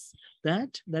 voice.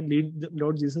 That the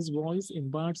Lord Jesus' voice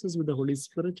imparts us with the Holy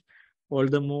Spirit all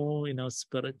the more in our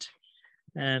spirit.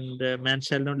 And man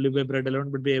shall not live by bread alone,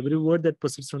 but by every word that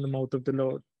proceeds from the mouth of the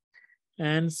Lord.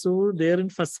 And so there in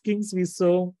 1 Kings, we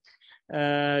saw,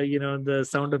 the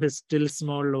sound of a still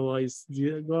small voice.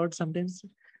 God sometimes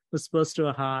whispers to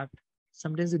a heart.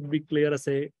 Sometimes it will be clear as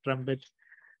a trumpet.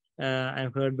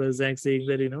 I've heard Brother Zach saying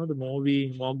that, the more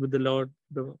we walk with the Lord,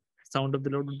 the sound of the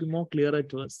Lord will be more clearer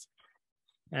to us.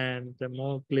 And the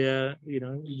more clear,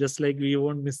 just like we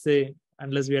won't miss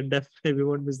unless we are deaf, we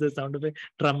won't miss the sound of a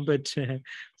trumpet. So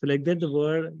like that, the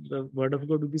word of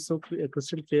God will be so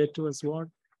crystal clear to us what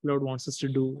the Lord wants us to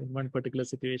do in one particular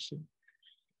situation.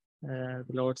 The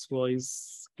Lord's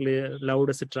voice clear, loud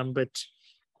as a trumpet.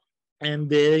 And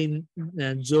there in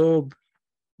Job,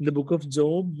 in the book of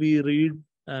Job, we read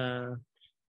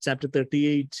chapter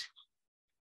 38.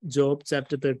 Job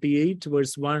chapter 38,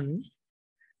 verse 1.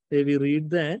 There we read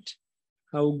that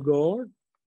how God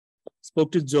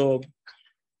spoke to Job.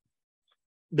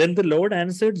 Then the Lord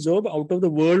answered Job out of the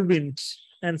whirlwind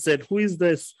and said, "Who is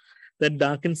this that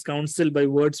darkens counsel by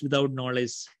words without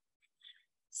knowledge?"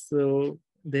 So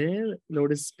there,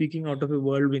 Lord is speaking out of a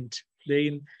whirlwind. There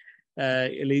in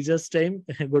Elijah's time,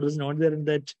 God was not there in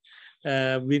that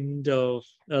wind of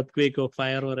earthquake or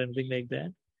fire or anything like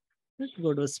that. But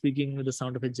God was speaking with the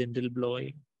sound of a gentle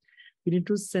blowing. We need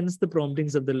to sense the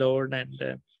promptings of the Lord,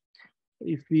 and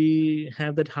if we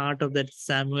have that heart of that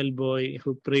Samuel boy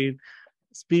who prayed,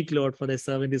 "Speak, Lord, for thy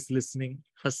servant is listening."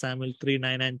 1 Samuel 3,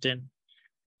 9 and 10.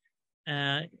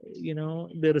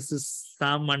 There is this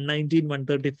Psalm 119,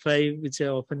 135, which I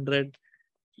often read.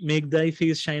 "Make thy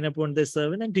face shine upon thy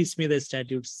servant and teach me thy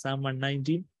statutes." Psalm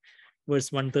 119,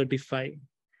 verse 135.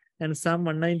 And Psalm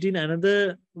 119,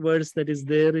 another verse that is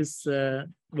there is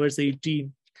verse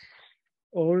 18.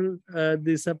 All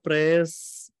these are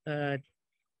prayers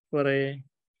for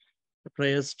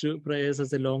prayers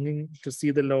as a longing to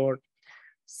see the Lord.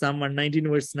 Psalm 119,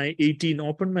 verse 18.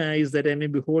 "Open my eyes that I may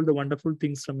behold the wonderful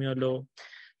things from your law."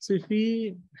 So if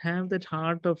we have that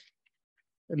heart of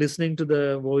listening to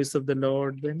the voice of the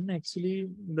Lord, then actually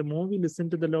the more we listen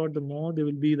to the Lord, the more there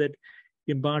will be that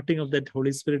imparting of that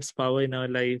Holy Spirit's power in our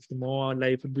life, the more our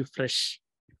life would be fresh.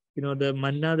 The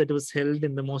manna that was held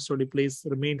in the most holy place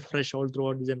remained fresh all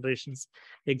throughout the generations.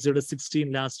 Exodus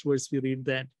 16, last verse, we read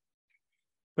that.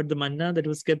 But the manna that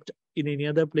was kept in any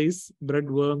other place bred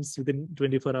worms within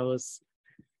 24 hours.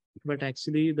 But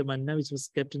actually, the manna which was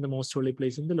kept in the most holy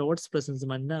place, in the Lord's presence, the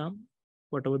manna,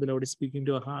 whatever the Lord is speaking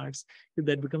to our hearts, if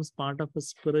that becomes part of our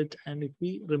spirit, and if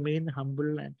we remain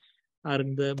humble and are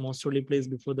in the most holy place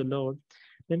before the Lord,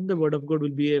 then the word of God will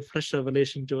be a fresh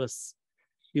revelation to us.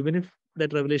 Even if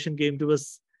that revelation came to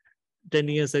us 10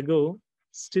 years ago,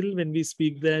 still when we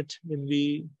speak that, when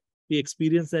we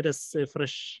experience that as a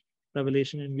fresh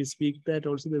revelation, and we speak that,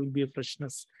 also there will be a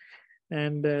freshness.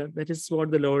 And that is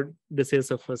what the Lord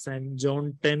desires of us. And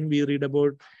John 10, we read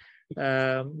about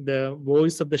the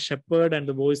voice of the shepherd and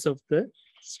the voice of the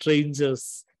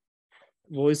strangers.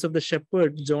 Voice of the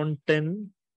shepherd, John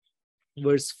 10,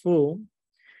 verse 4.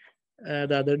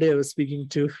 The other day I was speaking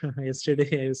to,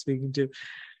 yesterday I was speaking to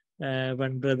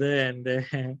one brother, and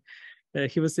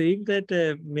he was saying that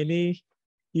many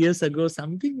years ago,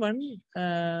 some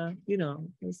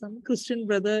Christian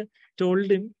brother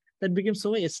told him that became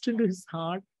so etched into his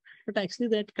heart, but actually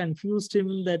that confused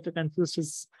him, that confused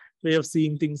his way of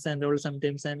seeing things and all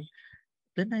sometimes. And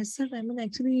then I said,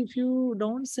 actually, if you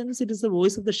don't sense it is the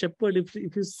voice of the shepherd, if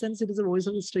you sense it is the voice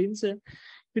of the stranger,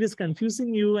 if it is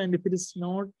confusing you and if it is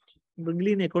not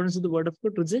really in accordance with the word of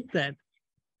God, reject that.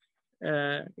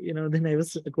 Then I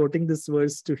was quoting this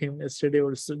verse to him yesterday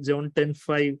also, John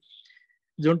 10:5.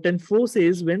 John 10:4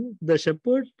 says, "When the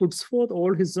shepherd puts forth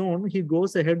all his own, he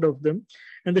goes ahead of them,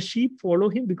 and the sheep follow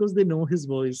him because they know his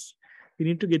voice." We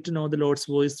need to get to know the Lord's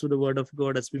voice through the word of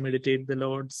God as we meditate the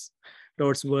Lord's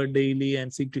word daily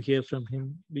and seek to hear from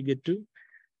him. We get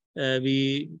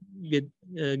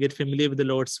familiar with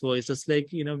the Lord's voice. Just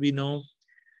like, we know,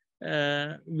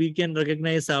 we can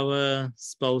recognize our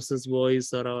spouse's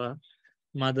voice or our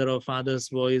mother or father's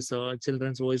voice or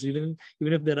children's voice, even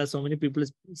if there are so many people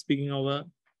speaking over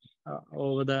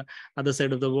the other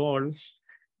side of the wall.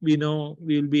 We know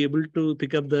we will be able to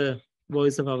pick up the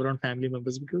voice of our own family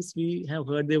members because we have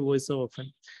heard their voice so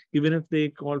often. Even if they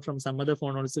call from some other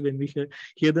phone also, when we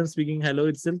hear them speaking hello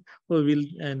itself, we'll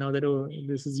know that,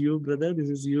 this is you, brother, this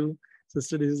is you,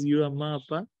 sister, this is you, amma,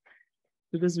 appa,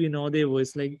 because we know their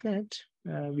voice like that.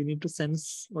 We need to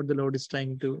sense what the Lord is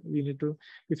trying to. We need to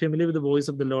be familiar with the voice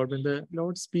of the Lord. When the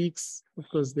Lord speaks, of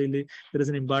course, there is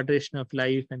an impartation of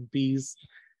life and peace.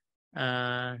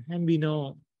 And we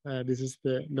know this is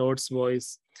the Lord's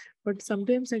voice. But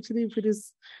sometimes, actually, if it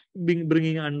is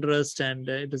bringing unrest and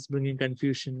it is bringing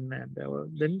confusion, and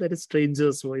then that is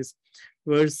stranger's voice.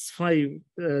 Verse 5,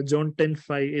 John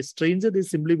 10:5, "A stranger they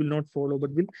simply will not follow,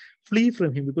 but will flee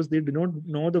from him because they do not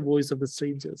know the voice of the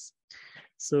strangers."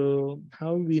 So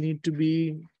how we need to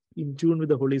be in tune with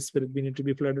the Holy Spirit. We need to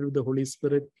be flooded with the Holy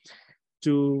Spirit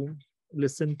to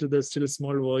listen to the still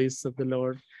small voice of the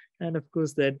Lord. And of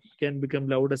course, that can become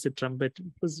loud as a trumpet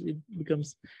because it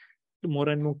becomes more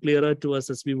and more clearer to us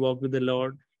as we walk with the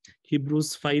Lord.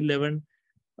 Hebrews 5:11,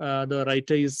 the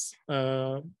writer is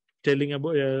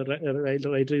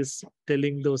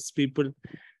telling those people,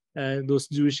 those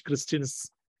Jewish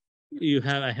Christians,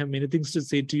 I have many things to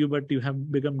say to you, but you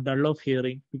have become dull of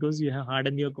hearing because you have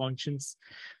hardened your conscience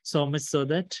so much so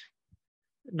that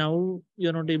now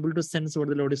you're not able to sense what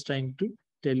the Lord is trying to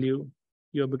tell you.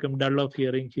 You have become dull of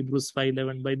hearing. Hebrews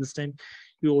 5:11. By this time,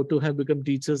 you ought to have become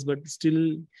teachers, but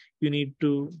still you need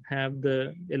to have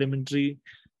the elementary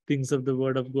things of the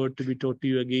Word of God to be taught to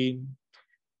you again.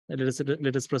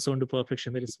 Let us press on to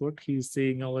perfection. That is what he is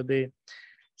saying over there.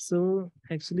 So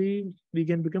actually, we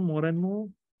can become more and more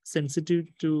sensitive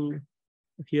to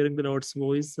hearing the Lord's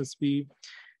voice as we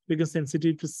become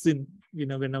sensitive to sin.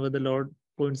 Whenever the Lord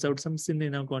points out some sin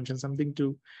in our conscience, something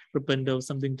to repent of,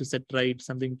 something to set right,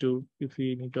 something to, if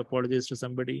we need to apologize to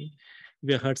somebody, if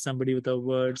we hurt somebody with our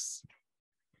words,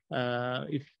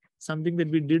 if something that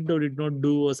we did or did not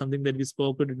do, or something that we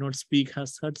spoke or did not speak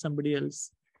has hurt somebody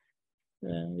else,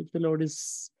 if the Lord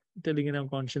is telling in our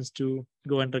conscience to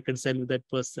go and reconcile with that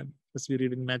person, as we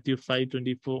read in Matthew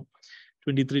 5:24,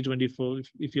 23, 24,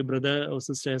 if your brother or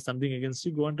sister has something against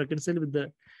you, go and reconcile with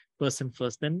the person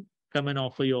first, then come and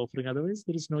offer your offering. Otherwise,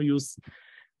 there is no use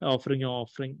offering your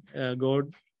offering.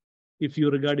 God, if you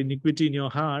regard iniquity in your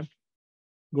heart,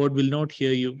 God will not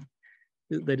hear you.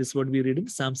 That is what we read in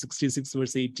Psalm 66,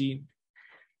 verse 18.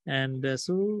 And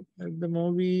so the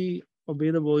more we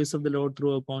obey the voice of the Lord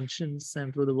through our conscience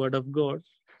and through the word of God,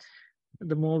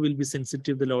 the more we'll be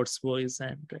sensitive to the Lord's voice,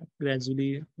 and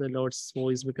gradually the Lord's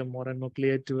voice become more and more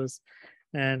clear to us.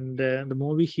 And the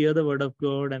more we hear the word of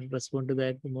God and respond to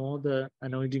that, the more the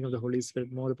anointing of the Holy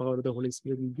Spirit, more the power of the Holy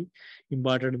Spirit will be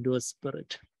imparted into our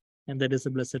spirit. And that is a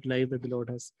blessed life that the Lord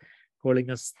has calling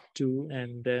us to.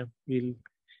 And we'll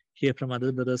hear from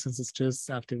other brothers and sisters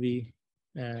after we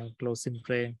close in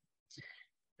prayer.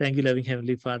 Thank you, loving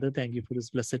Heavenly Father. Thank you for this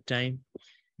blessed time.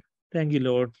 Thank you,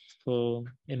 Lord, for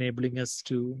enabling us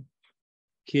to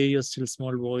hear your still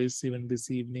small voice even this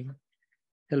evening.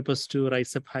 Help us to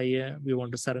rise up higher. We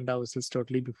want to surrender ourselves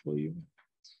totally before you.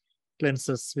 Cleanse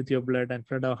us with your blood and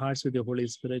flood our hearts with your Holy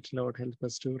Spirit. Lord, help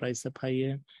us to rise up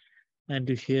higher and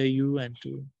to hear you and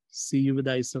to see you with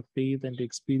eyes of faith and to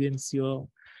experience your,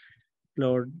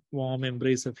 Lord, warm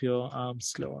embrace of your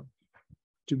arms, Lord,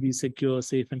 to be secure,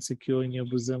 safe and secure in your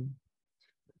bosom.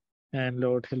 And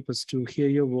Lord, help us to hear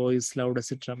your voice loud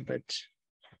as a trumpet.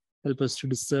 Help us to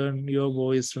discern your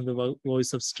voice from the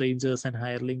voice of strangers and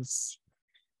hirelings.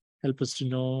 Help us to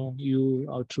know you,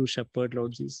 our true shepherd,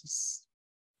 Lord Jesus.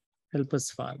 Help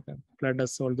us, Father. Flood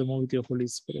us all the more with your Holy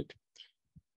Spirit.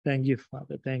 Thank you,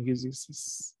 Father. Thank you,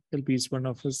 Jesus. Help each one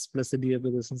of us, blessed dear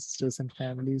brothers and sisters and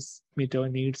families, meet our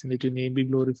needs and let your name be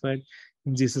glorified.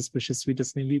 In Jesus' precious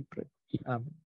sweetest name we pray. Amen.